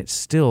that, and it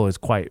still is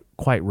quite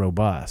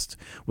robust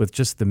with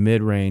just the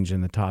mid range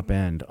and the top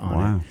end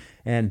on it.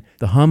 And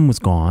the hum was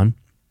gone,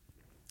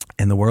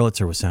 and the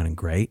Wurlitzer was sounding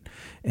great,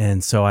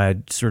 and so I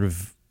sort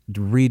of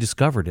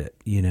rediscovered it,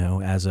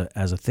 as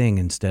a thing,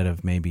 instead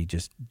of maybe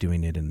just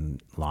doing it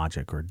in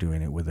Logic or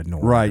doing it with a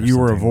Nord. Right, you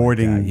were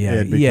avoiding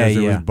it because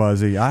it was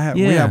buzzy.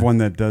 We have one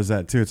that does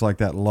that too. It's like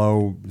that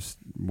low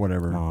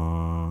whatever.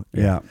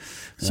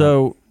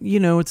 So,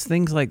 it's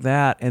things like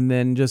that, and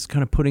then just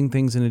kind of putting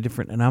things in a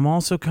different, and I'm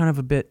also kind of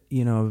a bit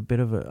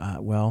of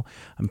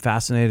I'm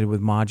fascinated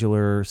with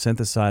modular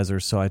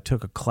synthesizers, so I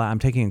took I'm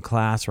taking a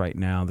class right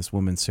now. This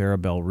woman, Sarah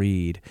Bell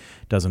Reed,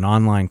 does an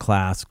online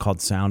class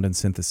called Sound and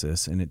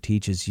Synthesis, and it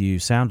teaches you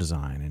sound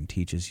design and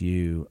teaches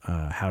you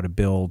how to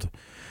build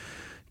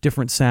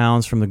different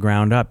sounds from the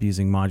ground up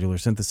using modular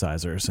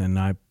synthesizers. And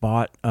I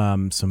bought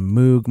some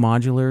Moog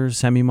modulars,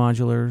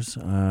 semi-modulars,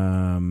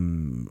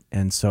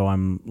 and so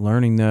I'm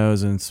learning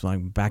those, and it's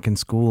like back in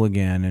school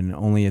again, and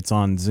only it's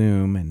on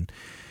Zoom, and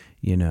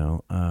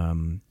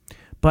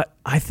but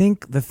I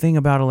think the thing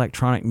about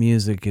electronic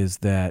music is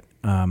that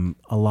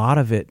a lot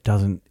of it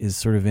is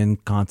sort of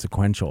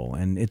inconsequential,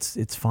 and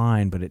it's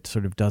fine, but it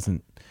sort of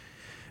doesn't.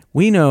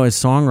 We know as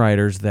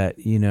songwriters that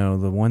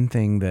the one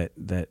thing that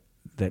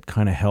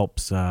kind of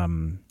helps a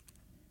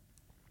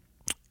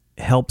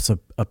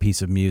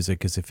piece of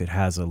music is if it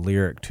has a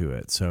lyric to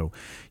it. So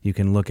you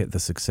can look at the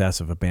success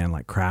of a band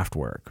like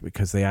Kraftwerk,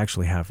 because they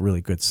actually have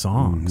really good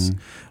songs,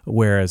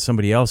 whereas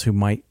somebody else who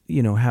might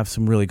have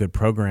some really good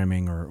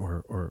programming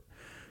or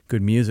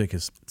good music,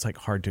 it's like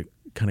hard to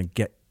kind of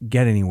get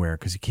anywhere,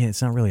 because you can't.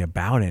 It's not really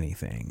about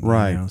anything,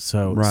 right?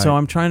 So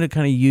I'm trying to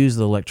kind of use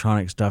the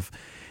electronic stuff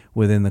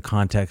within the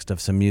context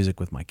of some music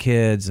with my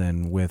kids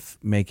and with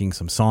making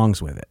some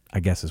songs with it, I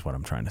guess is what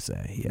I'm trying to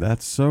say. Yeah.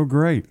 That's so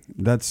great.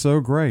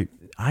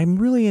 I'm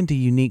really into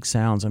unique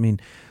sounds. I mean,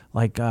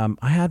 like I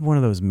had one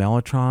of those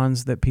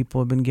Mellotrons that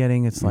people have been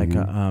getting. It's like,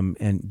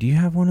 and do you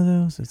have one of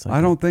those? It's like I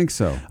don't think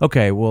so.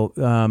 Okay, well,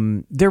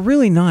 they're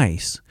really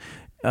nice.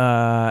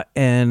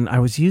 And I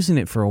was using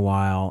it for a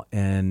while,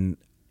 and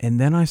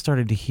then I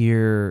started to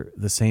hear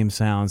the same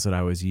sounds that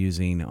I was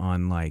using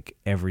on like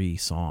every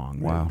song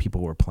that people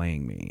were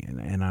playing me.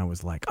 And I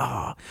was like,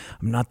 I'm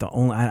not the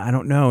only, I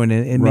don't know.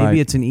 And maybe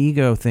it's an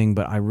ego thing,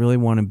 but I really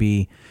want to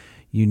be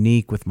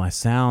unique with my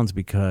sounds,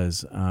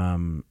 because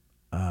I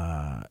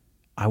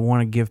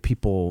want to give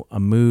people a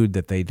mood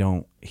that they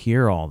don't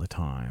hear all the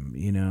time,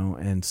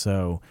 And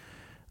so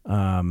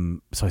I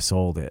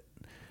sold it.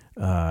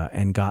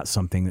 And got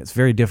something that's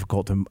very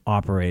difficult to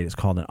operate. It's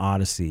called an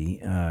Odyssey,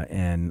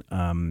 and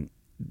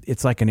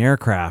it's like an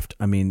aircraft.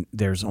 I mean,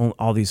 there's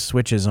all these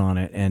switches on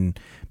it, and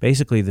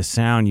basically the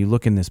sound, you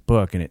look in this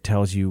book, and it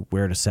tells you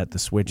where to set the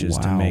switches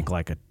to make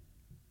like a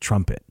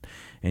trumpet,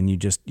 and you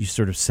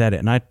sort of set it.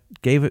 And I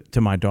gave it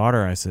to my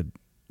daughter. I said,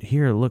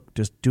 "Here, look,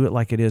 just do it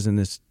like it is in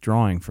this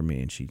drawing for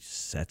me," and she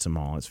sets them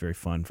all. It's very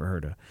fun for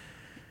her to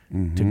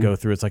go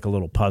through. It's like a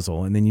little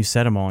puzzle, and then you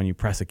set them all, and you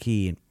press a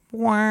key, and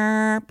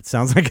it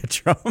sounds like a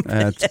trumpet.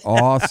 That's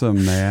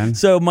awesome, man.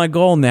 So my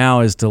goal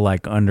now is to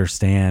like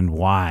understand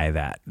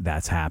why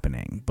that's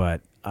happening, but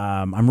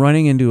I'm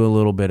running into a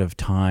little bit of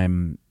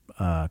time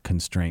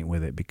constraint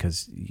with it,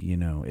 because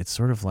it's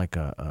sort of like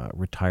a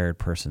retired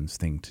person's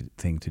thing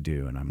to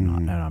do, and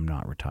I'm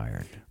not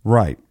retired.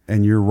 Right,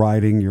 and you're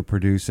writing, you're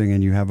producing,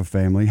 and you have a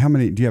family. How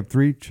many? Do you have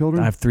 3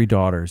 children? I have 3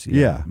 daughters.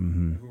 Yeah.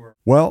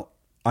 Well,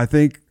 I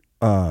think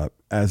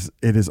as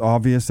it is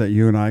obvious that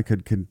you and I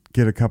could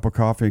get a cup of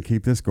coffee and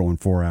keep this going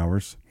 4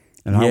 hours.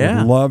 And I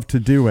would love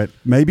to do it.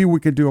 Maybe we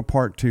could do a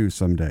part 2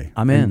 someday.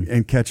 I'm in.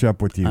 And catch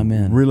up with you. I'm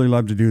in. Really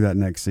love to do that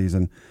next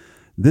season.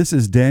 This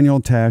is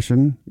Daniel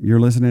Tashin. You're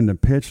listening to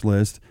Pitch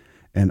List,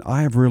 and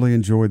I have really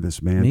enjoyed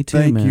this, man. Me too,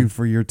 Thank man. you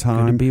for your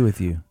time. Good to be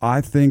with you. I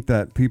think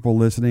that people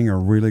listening are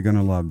really going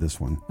to love this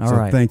one. All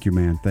right. Thank you,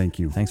 man. Thank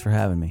you. Thanks for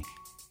having me.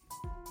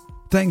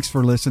 Thanks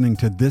for listening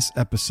to this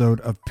episode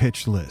of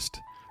Pitch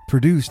List,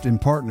 produced in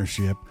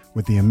partnership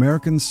with the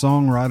American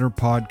Songwriter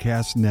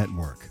Podcast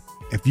Network.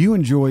 If you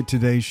enjoyed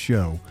today's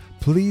show,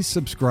 please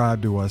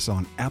subscribe to us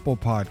on Apple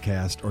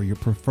Podcast or your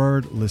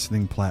preferred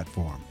listening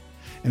platform.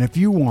 And if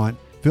you want,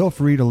 feel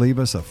free to leave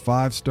us a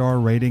 5-star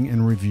rating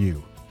and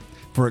review.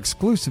 For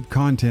exclusive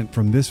content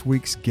from this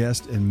week's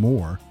guest and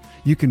more,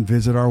 you can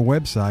visit our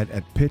website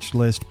at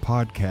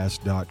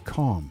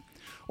pitchlistpodcast.com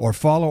or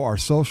follow our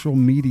social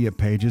media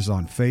pages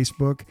on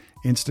Facebook,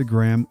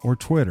 Instagram, or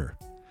Twitter.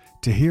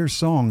 To hear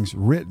songs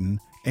written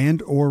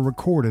and or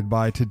recorded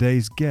by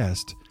today's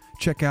guest,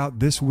 check out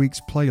this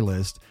week's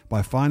playlist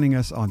by finding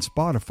us on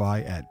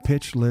Spotify at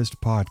Pitch List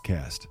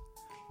Podcast.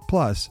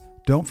 Plus,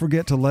 don't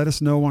forget to let us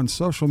know on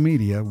social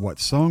media what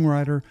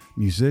songwriter,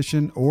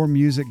 musician, or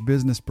music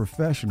business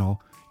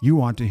professional you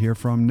want to hear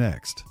from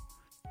next.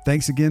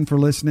 Thanks again for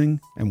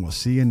listening, and we'll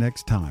see you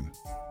next time.